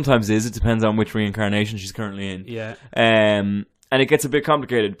is. Sometimes is. It depends on which reincarnation she's currently in. Yeah. And it gets a bit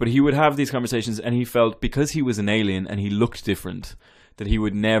complicated, but he would have these conversations, and he felt because he was an alien and he looked different, that he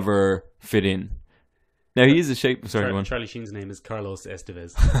would never fit in. Now, he is a shape... Sorry, Charlie Sheen's name is Carlos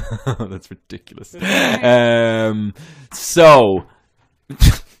Estevez. That's ridiculous. So...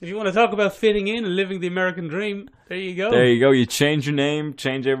 If you want to talk about fitting in and living the American dream, there you go. There you go. You change your name,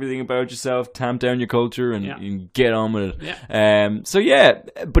 change everything about yourself, tamp down your culture, and you get on with it. Yeah.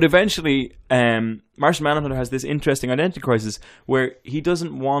 But eventually, Martian Manhunter has this interesting identity crisis where he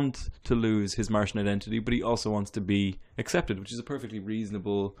doesn't want to lose his Martian identity, but he also wants to be accepted, which is a perfectly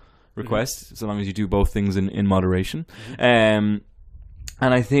reasonable request, so long as you do both things in moderation. And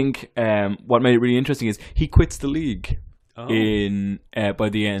I think what made it really interesting is he quits the League. By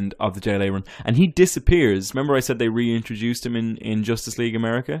the end of the JLA run, and he disappears. Remember I said they reintroduced him in Justice League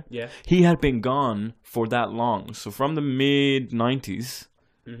America? Yeah. He had been gone for that long, so from the mid-90s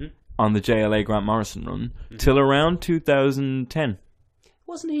on the JLA Grant Morrison run till around 2010.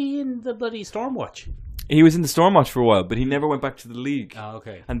 Wasn't he in the bloody Stormwatch? He was in the Stormwatch for a while, but he never went back to the League. Oh,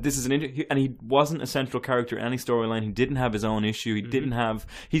 okay. And this is and he wasn't a central character in any storyline. He didn't have his own issue. He didn't have.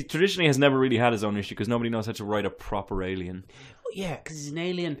 He traditionally has never really had his own issue because nobody knows how to write a proper alien. Oh, yeah, because he's an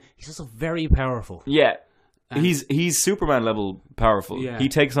alien. He's also very powerful. Yeah, he's Superman level powerful. Yeah. He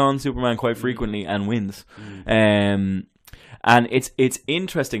takes on Superman quite frequently and wins. And it's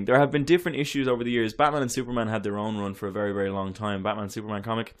interesting. There have been different issues over the years. Batman and Superman had their own run for a very, very long time. Batman and Superman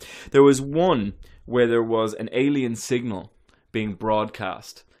comic. There was one where there was an alien signal being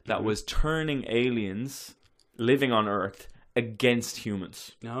broadcast that was turning aliens living on Earth against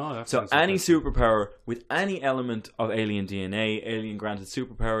humans. No, so any superpower with any element of alien DNA, alien granted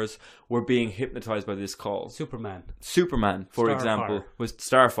superpowers, were being hypnotized by this call. Superman, for example, was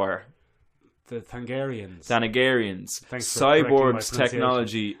Starfire. The Thangarians. Thanagarians. Thanks for correcting my Cyborg's pronunciation.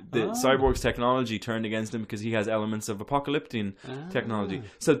 technology. Cyborg's technology turned against him because he has elements of apocalyptic technology.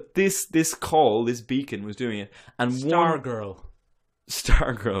 So this call, this beacon, was doing it, and Stargirl,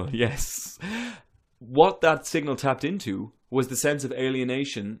 yes. What that signal tapped into was the sense of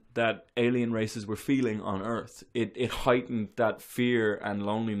alienation that alien races were feeling on Earth. It heightened that fear and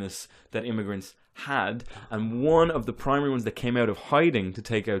loneliness that immigrants had, and one of the primary ones that came out of hiding to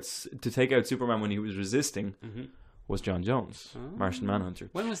take out Superman when he was resisting was John Jones, Martian Manhunter.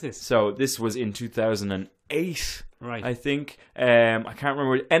 When was this? So this was in 2008, right? I think. I can't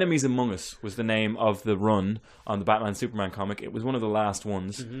remember. Enemies Among Us was the name of the run on the Batman Superman comic. It was one of the last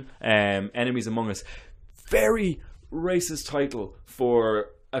ones. Enemies Among Us, very racist title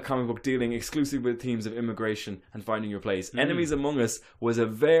for a comic book dealing exclusively with themes of immigration and finding your place. Enemies Among Us was a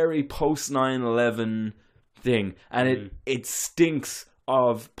very post 9/11 thing, and it stinks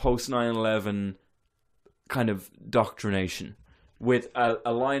of post 9/11 kind of doctrination with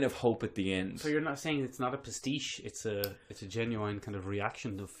a line of hope at the end. So you're not saying it's not a pastiche; it's a genuine kind of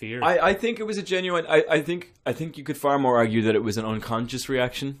reaction of fear. I think it was a genuine. I think you could far more argue that it was an unconscious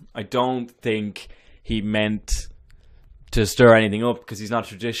reaction. I don't think he meant to stir anything up, because he's not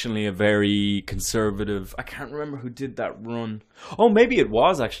traditionally a very conservative. I can't remember who did that run. Oh, maybe it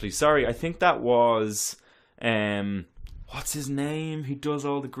was actually. Sorry, I think that was what's his name? He does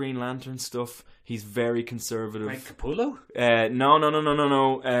all the Green Lantern stuff. He's very conservative. Mike Capullo?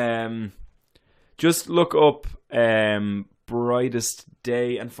 No. Just look up Brightest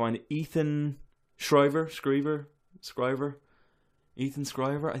Day and find Ethan Scriver. Ethan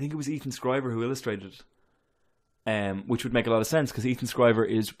Scriver. I think it was Ethan Scriver who illustrated it. Which would make a lot of sense, because Ethan Scriver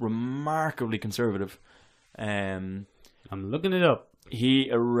is remarkably conservative. I'm looking it up. He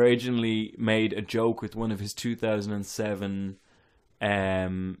originally made a joke with one of his 2007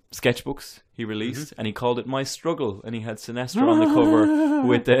 sketchbooks he released, and he called it My Struggle, and he had Sinestro on the cover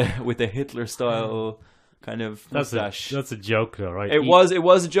with a Hitler style kind of mustache. That's a joke, though, right? It was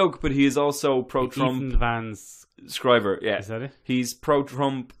a joke, but he is also pro-Trump. Ethan Van Scriver, yeah. Is that it? He's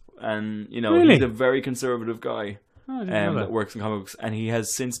pro-Trump. And, really? He's a very conservative guy that works in comic books. And he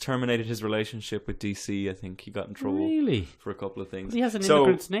has since terminated his relationship with DC. I think he got in trouble for a couple of things. He has an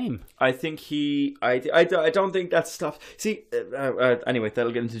immigrant's name. I think I don't think that's stuff. See, anyway,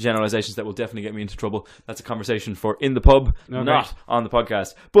 that'll get into generalizations that will definitely get me into trouble. That's a conversation for in the pub, not on the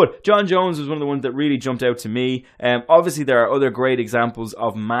podcast. But John Jones was one of the ones that really jumped out to me. Obviously, there are other great examples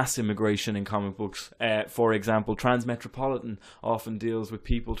of mass immigration in comic books. For example, Transmetropolitan often deals with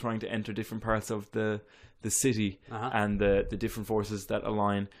people trying to enter different parts of the city and the different forces that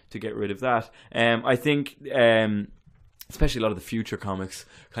align to get rid of that. I think especially a lot of the future comics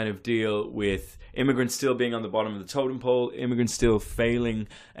kind of deal with immigrants still being on the bottom of the totem pole, immigrants still failing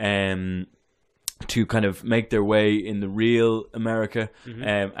to kind of make their way in the real America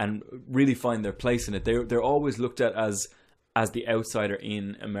and really find their place in it. They're always looked at as the outsider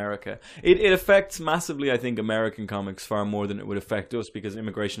in America. It affects massively, I think, American comics far more than it would affect us, because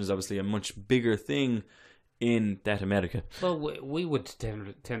immigration is obviously a much bigger thing in that America. Well, we would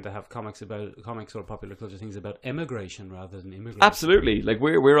tend to have comics or popular culture things about emigration rather than immigration. Absolutely, like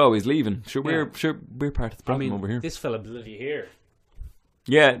we're always leaving. We're part of the problem over here. This fella bloody here.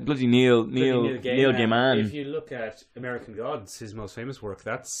 Yeah, bloody Neil Gaiman. If you look at American Gods, his most famous work,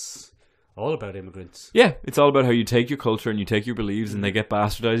 that's all about immigrants. Yeah, it's all about how you take your culture and you take your beliefs, and they get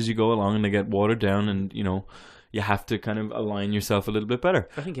bastardized as you go along, and they get watered down, and you have to kind of align yourself a little bit better.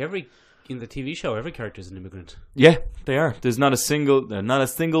 I think in the TV show, every character is an immigrant. Yeah, they are. There's not a single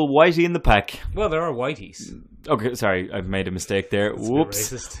whitey in the pack. Well, there are whiteys. Okay, sorry, I've made a mistake there. That's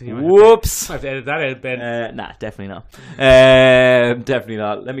Whoops. Whoops. I have to edit that out, Ben. Nah, definitely not. Definitely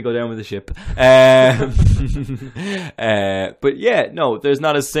not. Let me go down with the ship. But yeah, no, there's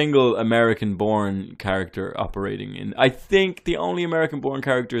not a single American-born character operating in. I think the only American-born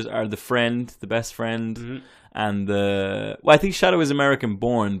characters are the best friend, and I think Shadow is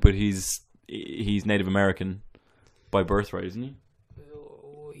American-born, but he's Native American by birthright, isn't he?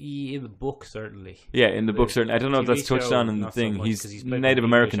 In the book, certainly. Yeah, in the book, certainly. I don't know if that's touched on in the thing. So he's Native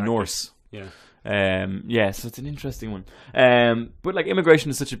American Norse. Yeah. So it's an interesting one. But like immigration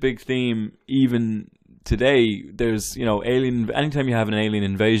is such a big theme, even today. There's anytime you have an alien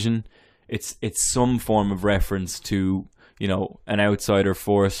invasion, it's some form of reference to an outsider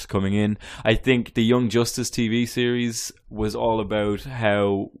force coming in. I think the Young Justice TV series was all about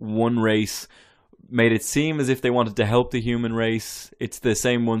how one race made it seem as if they wanted to help the human race. It's the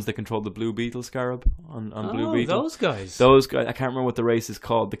same ones that control the Blue Beetle scarab on Blue Beetle. Those guys. Those guys. I can't remember what the race is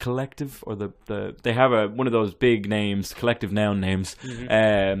called. The Collective or the they have one of those big names, collective noun names.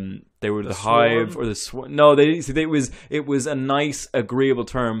 They were the Hive or the Swarm. No, it was a nice, agreeable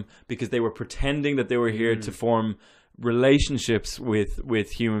term because they were pretending that they were here to form relationships with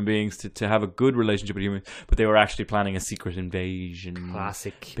human beings, to have a good relationship with humans, but they were actually planning a secret invasion.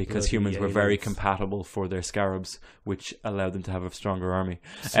 Classic. Because humans were very compatible for their scarabs, which allowed them to have a stronger army.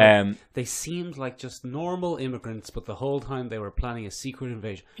 So they seemed like just normal immigrants, but the whole time they were planning a secret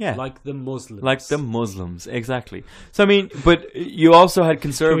invasion. Yeah. Like the Muslims. Like the Muslims, exactly. So, I mean, but you also had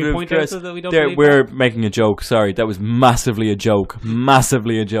conservative... Can we point out so that we don't believe we're that? making a joke, sorry. That was massively a joke.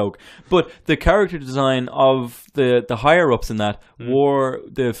 Massively a joke. But the character design of the higher-ups in that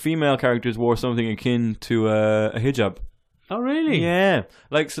the female characters wore something akin to a hijab. Oh, really? Yeah.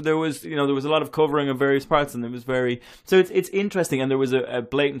 Like, so there was a lot of covering of various parts, and it was very... So it's interesting, and there was a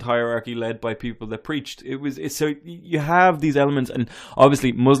blatant hierarchy led by people that preached. So you have these elements, and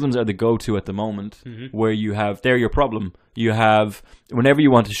obviously Muslims are the go-to at the moment, where they're your problem. You have, whenever you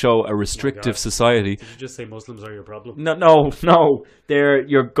want to show a restrictive society... Did you just say Muslims are your problem? No. They're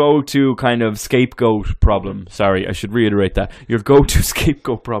your go-to kind of scapegoat problem. Sorry, I should reiterate that. Your go-to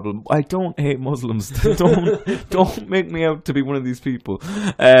scapegoat problem. I don't hate Muslims. Don't make me out to be one of these people.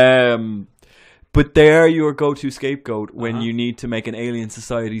 But they're your go-to scapegoat when you need to make an alien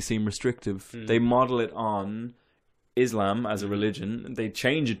society seem restrictive. They model it on Islam as a religion. They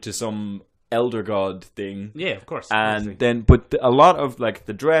change it to some elder god thing. Yeah, of course. And then, but a lot of like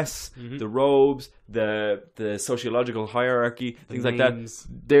the dress, the robes, the sociological hierarchy, things like that.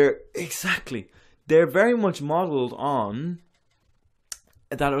 They're very much modeled on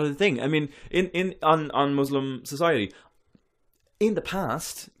that other thing. I mean, on Muslim society. In the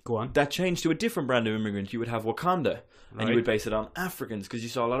past, go on, that changed to a different brand of immigrant. You would have Wakanda, and you would base it on Africans because you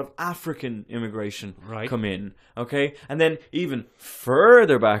saw a lot of African immigration come in. Okay, and then even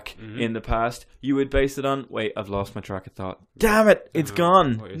further back in the past, you would base it on. Wait, I've lost my track of thought. Damn it, it's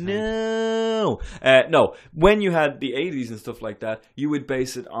gone. No. When you had the 80s and stuff like that, you would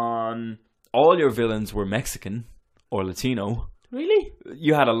base it on all your villains were Mexican or Latino. Really?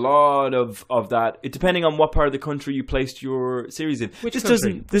 You had a lot of that. It depending on what part of the country you placed your series in. Which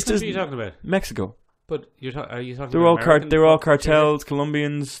country? Which country are you talking about? Mexico. But are you talking they're about all they're all cartels,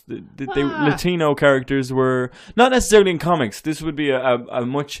 Colombians. Latino characters were not necessarily in comics. This would be a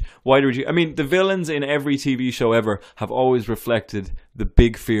much wider... I mean, the villains in every TV show ever have always reflected the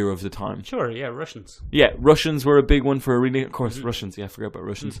big fear of the time. Sure, yeah, Russians. Yeah, Russians were a big one for a really... Of course, Russians. Yeah, I forgot about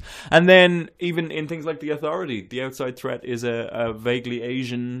Russians. And then even in things like The Authority, the outside threat is a vaguely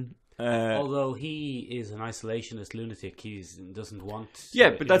Asian... Although he is an isolationist lunatic, he doesn't want...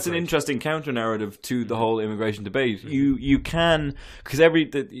 Yeah, but that's an interesting counter-narrative to the whole immigration debate. You can... Because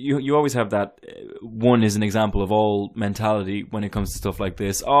you always have that one is an example of all mentality when it comes to stuff like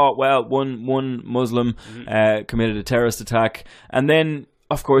this. Oh, well, one Muslim committed a terrorist attack, and then...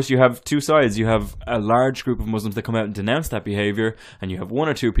 Of course, you have two sides. You have a large group of Muslims that come out and denounce that behaviour, and you have one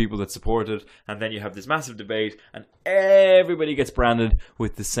or two people that support it, and then you have this massive debate, and everybody gets branded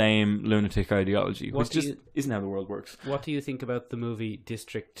with the same lunatic ideology, which just isn't how the world works. What do you think about the movie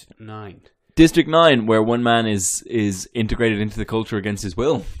District 9? District 9, where one man is integrated into the culture against his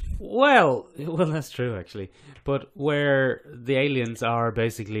will. Well, that's true, actually. But where the aliens are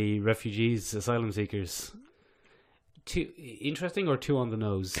basically refugees, asylum seekers... Too interesting or too on the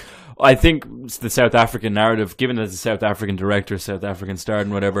nose? I think it's the South African narrative, given as a South African director, South African starred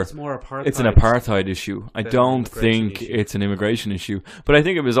and whatever. It's more apartheid. It's an apartheid issue. I don't think it's an immigration issue. But I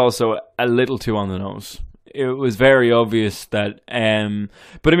think it was also a little too on the nose. It was very obvious that...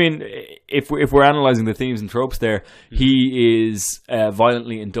 but I mean, if we're analysing the themes and tropes there, he is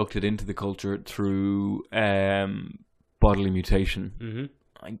violently inducted into the culture through bodily mutation. Mm-hmm.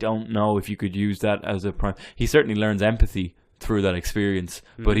 I don't know if you could use that as a prime. He certainly learns empathy through that experience,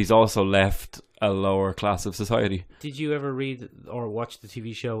 but he's also left a lower class of society. Did you ever read or watch the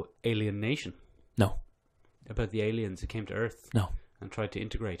TV show Alien Nation? No. About the aliens who came to Earth? No. And tried to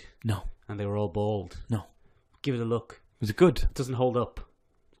integrate? No. And they were all bald? No. Give it a look. Was it good? It doesn't hold up.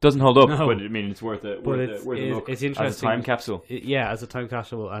 Doesn't hold up, no. But I mean, it's worth a look. It's interesting. As a time capsule. As a time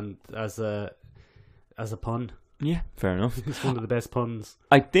capsule and as a pun. Yeah, fair enough. It's one of the best puns.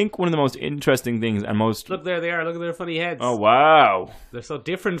 I think one of the most interesting things and most... Look, there they are. Look at their funny heads. Oh, wow. They're so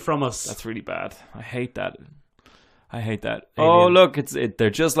different from us. That's really bad. I hate that. Alien. Oh, look, they're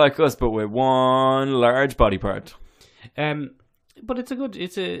just like us, but with one large body part. But it's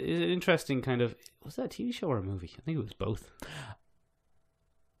an interesting kind of... Was that a TV show or a movie? I think it was both.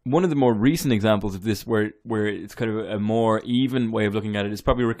 one of the more recent examples of this, where it's kind of a more even way of looking at it, is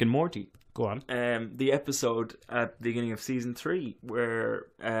probably Rick and Morty. Go on. The episode at the beginning of season 3, where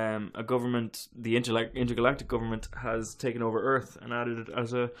a government, the intergalactic government, has taken over Earth and added it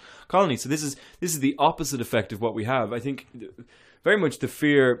as a colony. So this is the opposite effect of what we have. I think very much the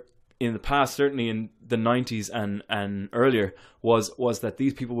fear in the past, certainly in the 90s and earlier, was that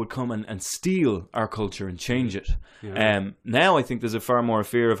these people would come and steal our culture and change it. Yeah. Now I think there's a far more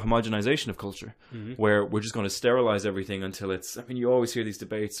fear of homogenization of culture, where we're just going to sterilize everything until it's... I mean, you always hear these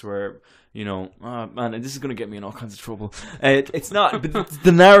debates where, you know, oh, man, and this is going to get me in all kinds of trouble. It's not, but it's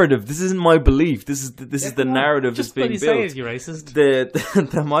the narrative. This isn't my belief. This is the narrative that's being built. Just say it, you racist. The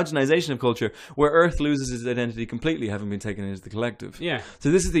homogenization of culture, where Earth loses its identity completely, having been taken into the collective. Yeah.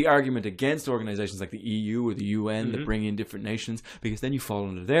 So this is the argument against organizations like the EU or the UN that bring in different nations, because then you fall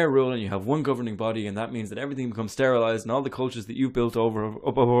under their rule and you have one governing body, and that means that everything becomes sterilized, and all the cultures that you've built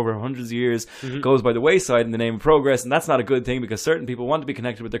over hundreds of years goes by the wayside in the name of progress. And that's not a good thing, because certain people want to be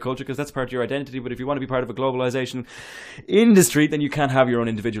connected with their culture because that's part of your identity. But if you want to be part of a globalization industry, then you can't have your own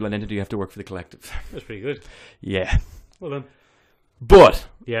individual identity. You have to work for the collective. That's pretty good. Yeah. Well done. But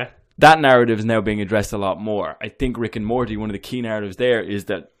yeah, that narrative is now being addressed a lot more. I think Rick and Morty, one of the key narratives there is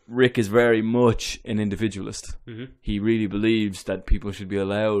that Rick is very much an individualist. He really believes that people should be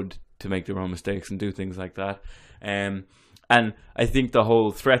allowed to make their own mistakes and do things like that. And I think the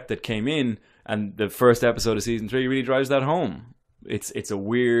whole threat that came in, and the first episode of season 3 really drives that home. It's a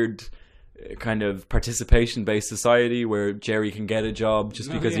weird kind of participation-based society where Jerry can get a job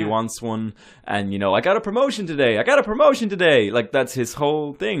just because he wants one, and, you know, I got a promotion today. Like, that's his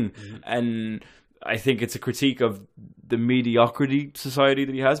whole thing. And I think it's a critique of the mediocrity society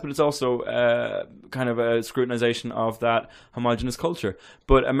that he has, but it's also kind of a scrutinization of that homogenous culture.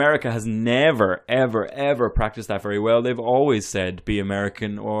 But America has never, ever, ever practiced that very well. They've always said, be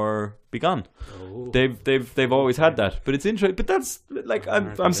American or be gone. They've always had that. But it's interesting. But that's like,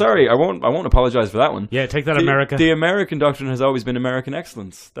 I'm sorry, I won't apologize for that one. Yeah, take that, America. The American doctrine has always been American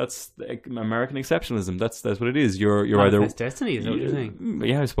excellence. That's American exceptionalism. That's what it is. You're either destiny. Is that what you're saying?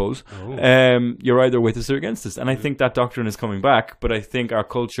 Yeah, I suppose. You're either with us or against us, and I think that doctrine is coming back. But I think our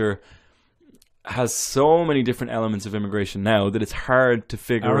culture has so many different elements of immigration now that it's hard to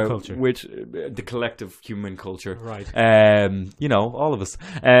figure out culture. Which the collective human culture, right? You know, all of us.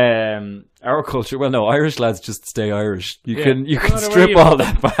 Our culture. Well, no, Irish lads just stay Irish. You can strip all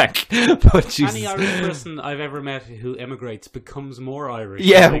that back. But any Irish person I've ever met who emigrates becomes more Irish.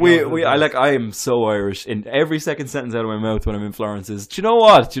 Yeah, I am so Irish. In every second sentence out of my mouth when I'm in Florence is, do you know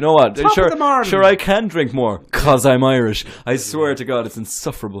what? Top of the morning. Sure, I can drink more because I'm Irish. I swear to God, it's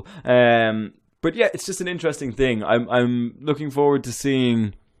insufferable. But yeah, it's just an interesting thing. I'm looking forward to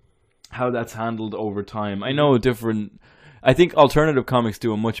seeing how that's handled over time. I know I think alternative comics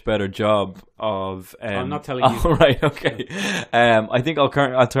do a much better job of... I'm not telling you. Oh, right, okay. I think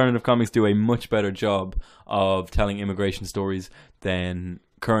alternative comics do a much better job of telling immigration stories than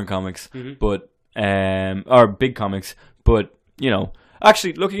current comics, but or big comics. But, you know,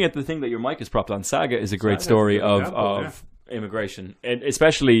 actually, looking at the thing that your mic is propped on, Saga is a great story of immigration, and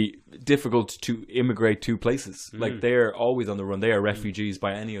especially difficult to immigrate to places. Like, they're always on the run. They are refugees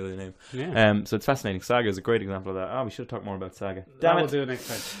by any other name. So it's fascinating. Saga is a great example of that. We should have talked more about Saga. We'll do it next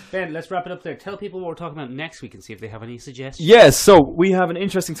time. Ben, let's wrap it up there. Tell people what we're talking about next week and see if they have any suggestions. Yes, so we have an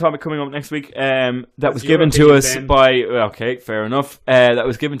interesting topic coming up next week that was given to us by... Okay, fair enough. That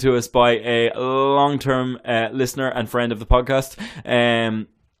was given to us by a long-term listener and friend of the podcast.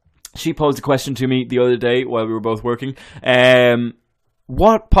 She posed a question to me the other day while we were both working.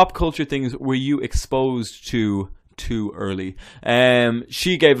 What pop culture things were you exposed to too early?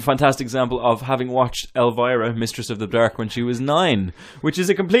 She gave a fantastic example of having watched Elvira, Mistress of the Dark, when she was 9, which is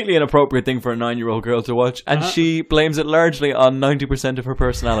a completely inappropriate thing for a 9-year-old girl to watch, and she blames it largely on 90% of her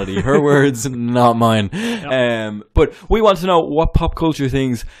personality. Her words, not mine. But we want to know what pop culture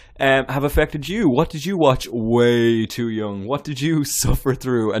things have affected you. What did you watch way too young? What did you suffer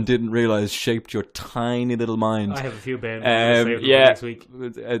through and didn't realize shaped your tiny little mind? I have a few, Ben. Next week.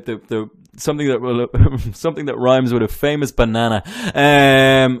 Something that rhymes with a famous banana.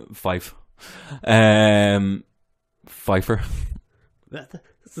 Fife. Pfeiffer. That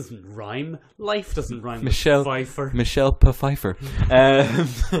doesn't rhyme. Life doesn't rhyme. Michelle Pfeiffer. Michelle Pfeiffer.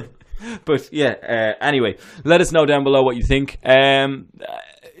 But yeah. Anyway, let us know down below what you think.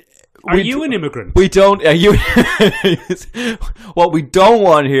 Are you an immigrant? We don't. Are you? What we don't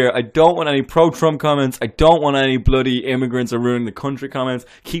want here, I don't want any pro-Trump comments. I don't want any bloody immigrants are ruining the country comments.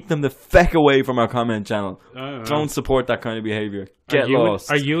 Keep them the feck away from our comment channel. Don't support that kind of behavior. Get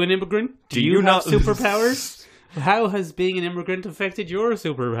lost. Are you an immigrant? Do you have superpowers? How has being an immigrant affected your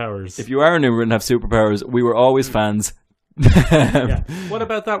superpowers? If you are an immigrant and have superpowers, we were always fans. Yeah. What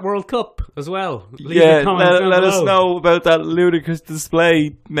about that World Cup as well? Leave Yeah, a comment down let us below. know about that ludicrous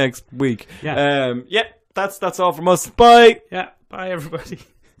display next week. Yeah. Yeah, that's all from us. Bye. Yeah. Bye, everybody.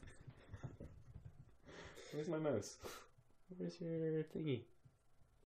 Where's my mouse? Where's your thingy?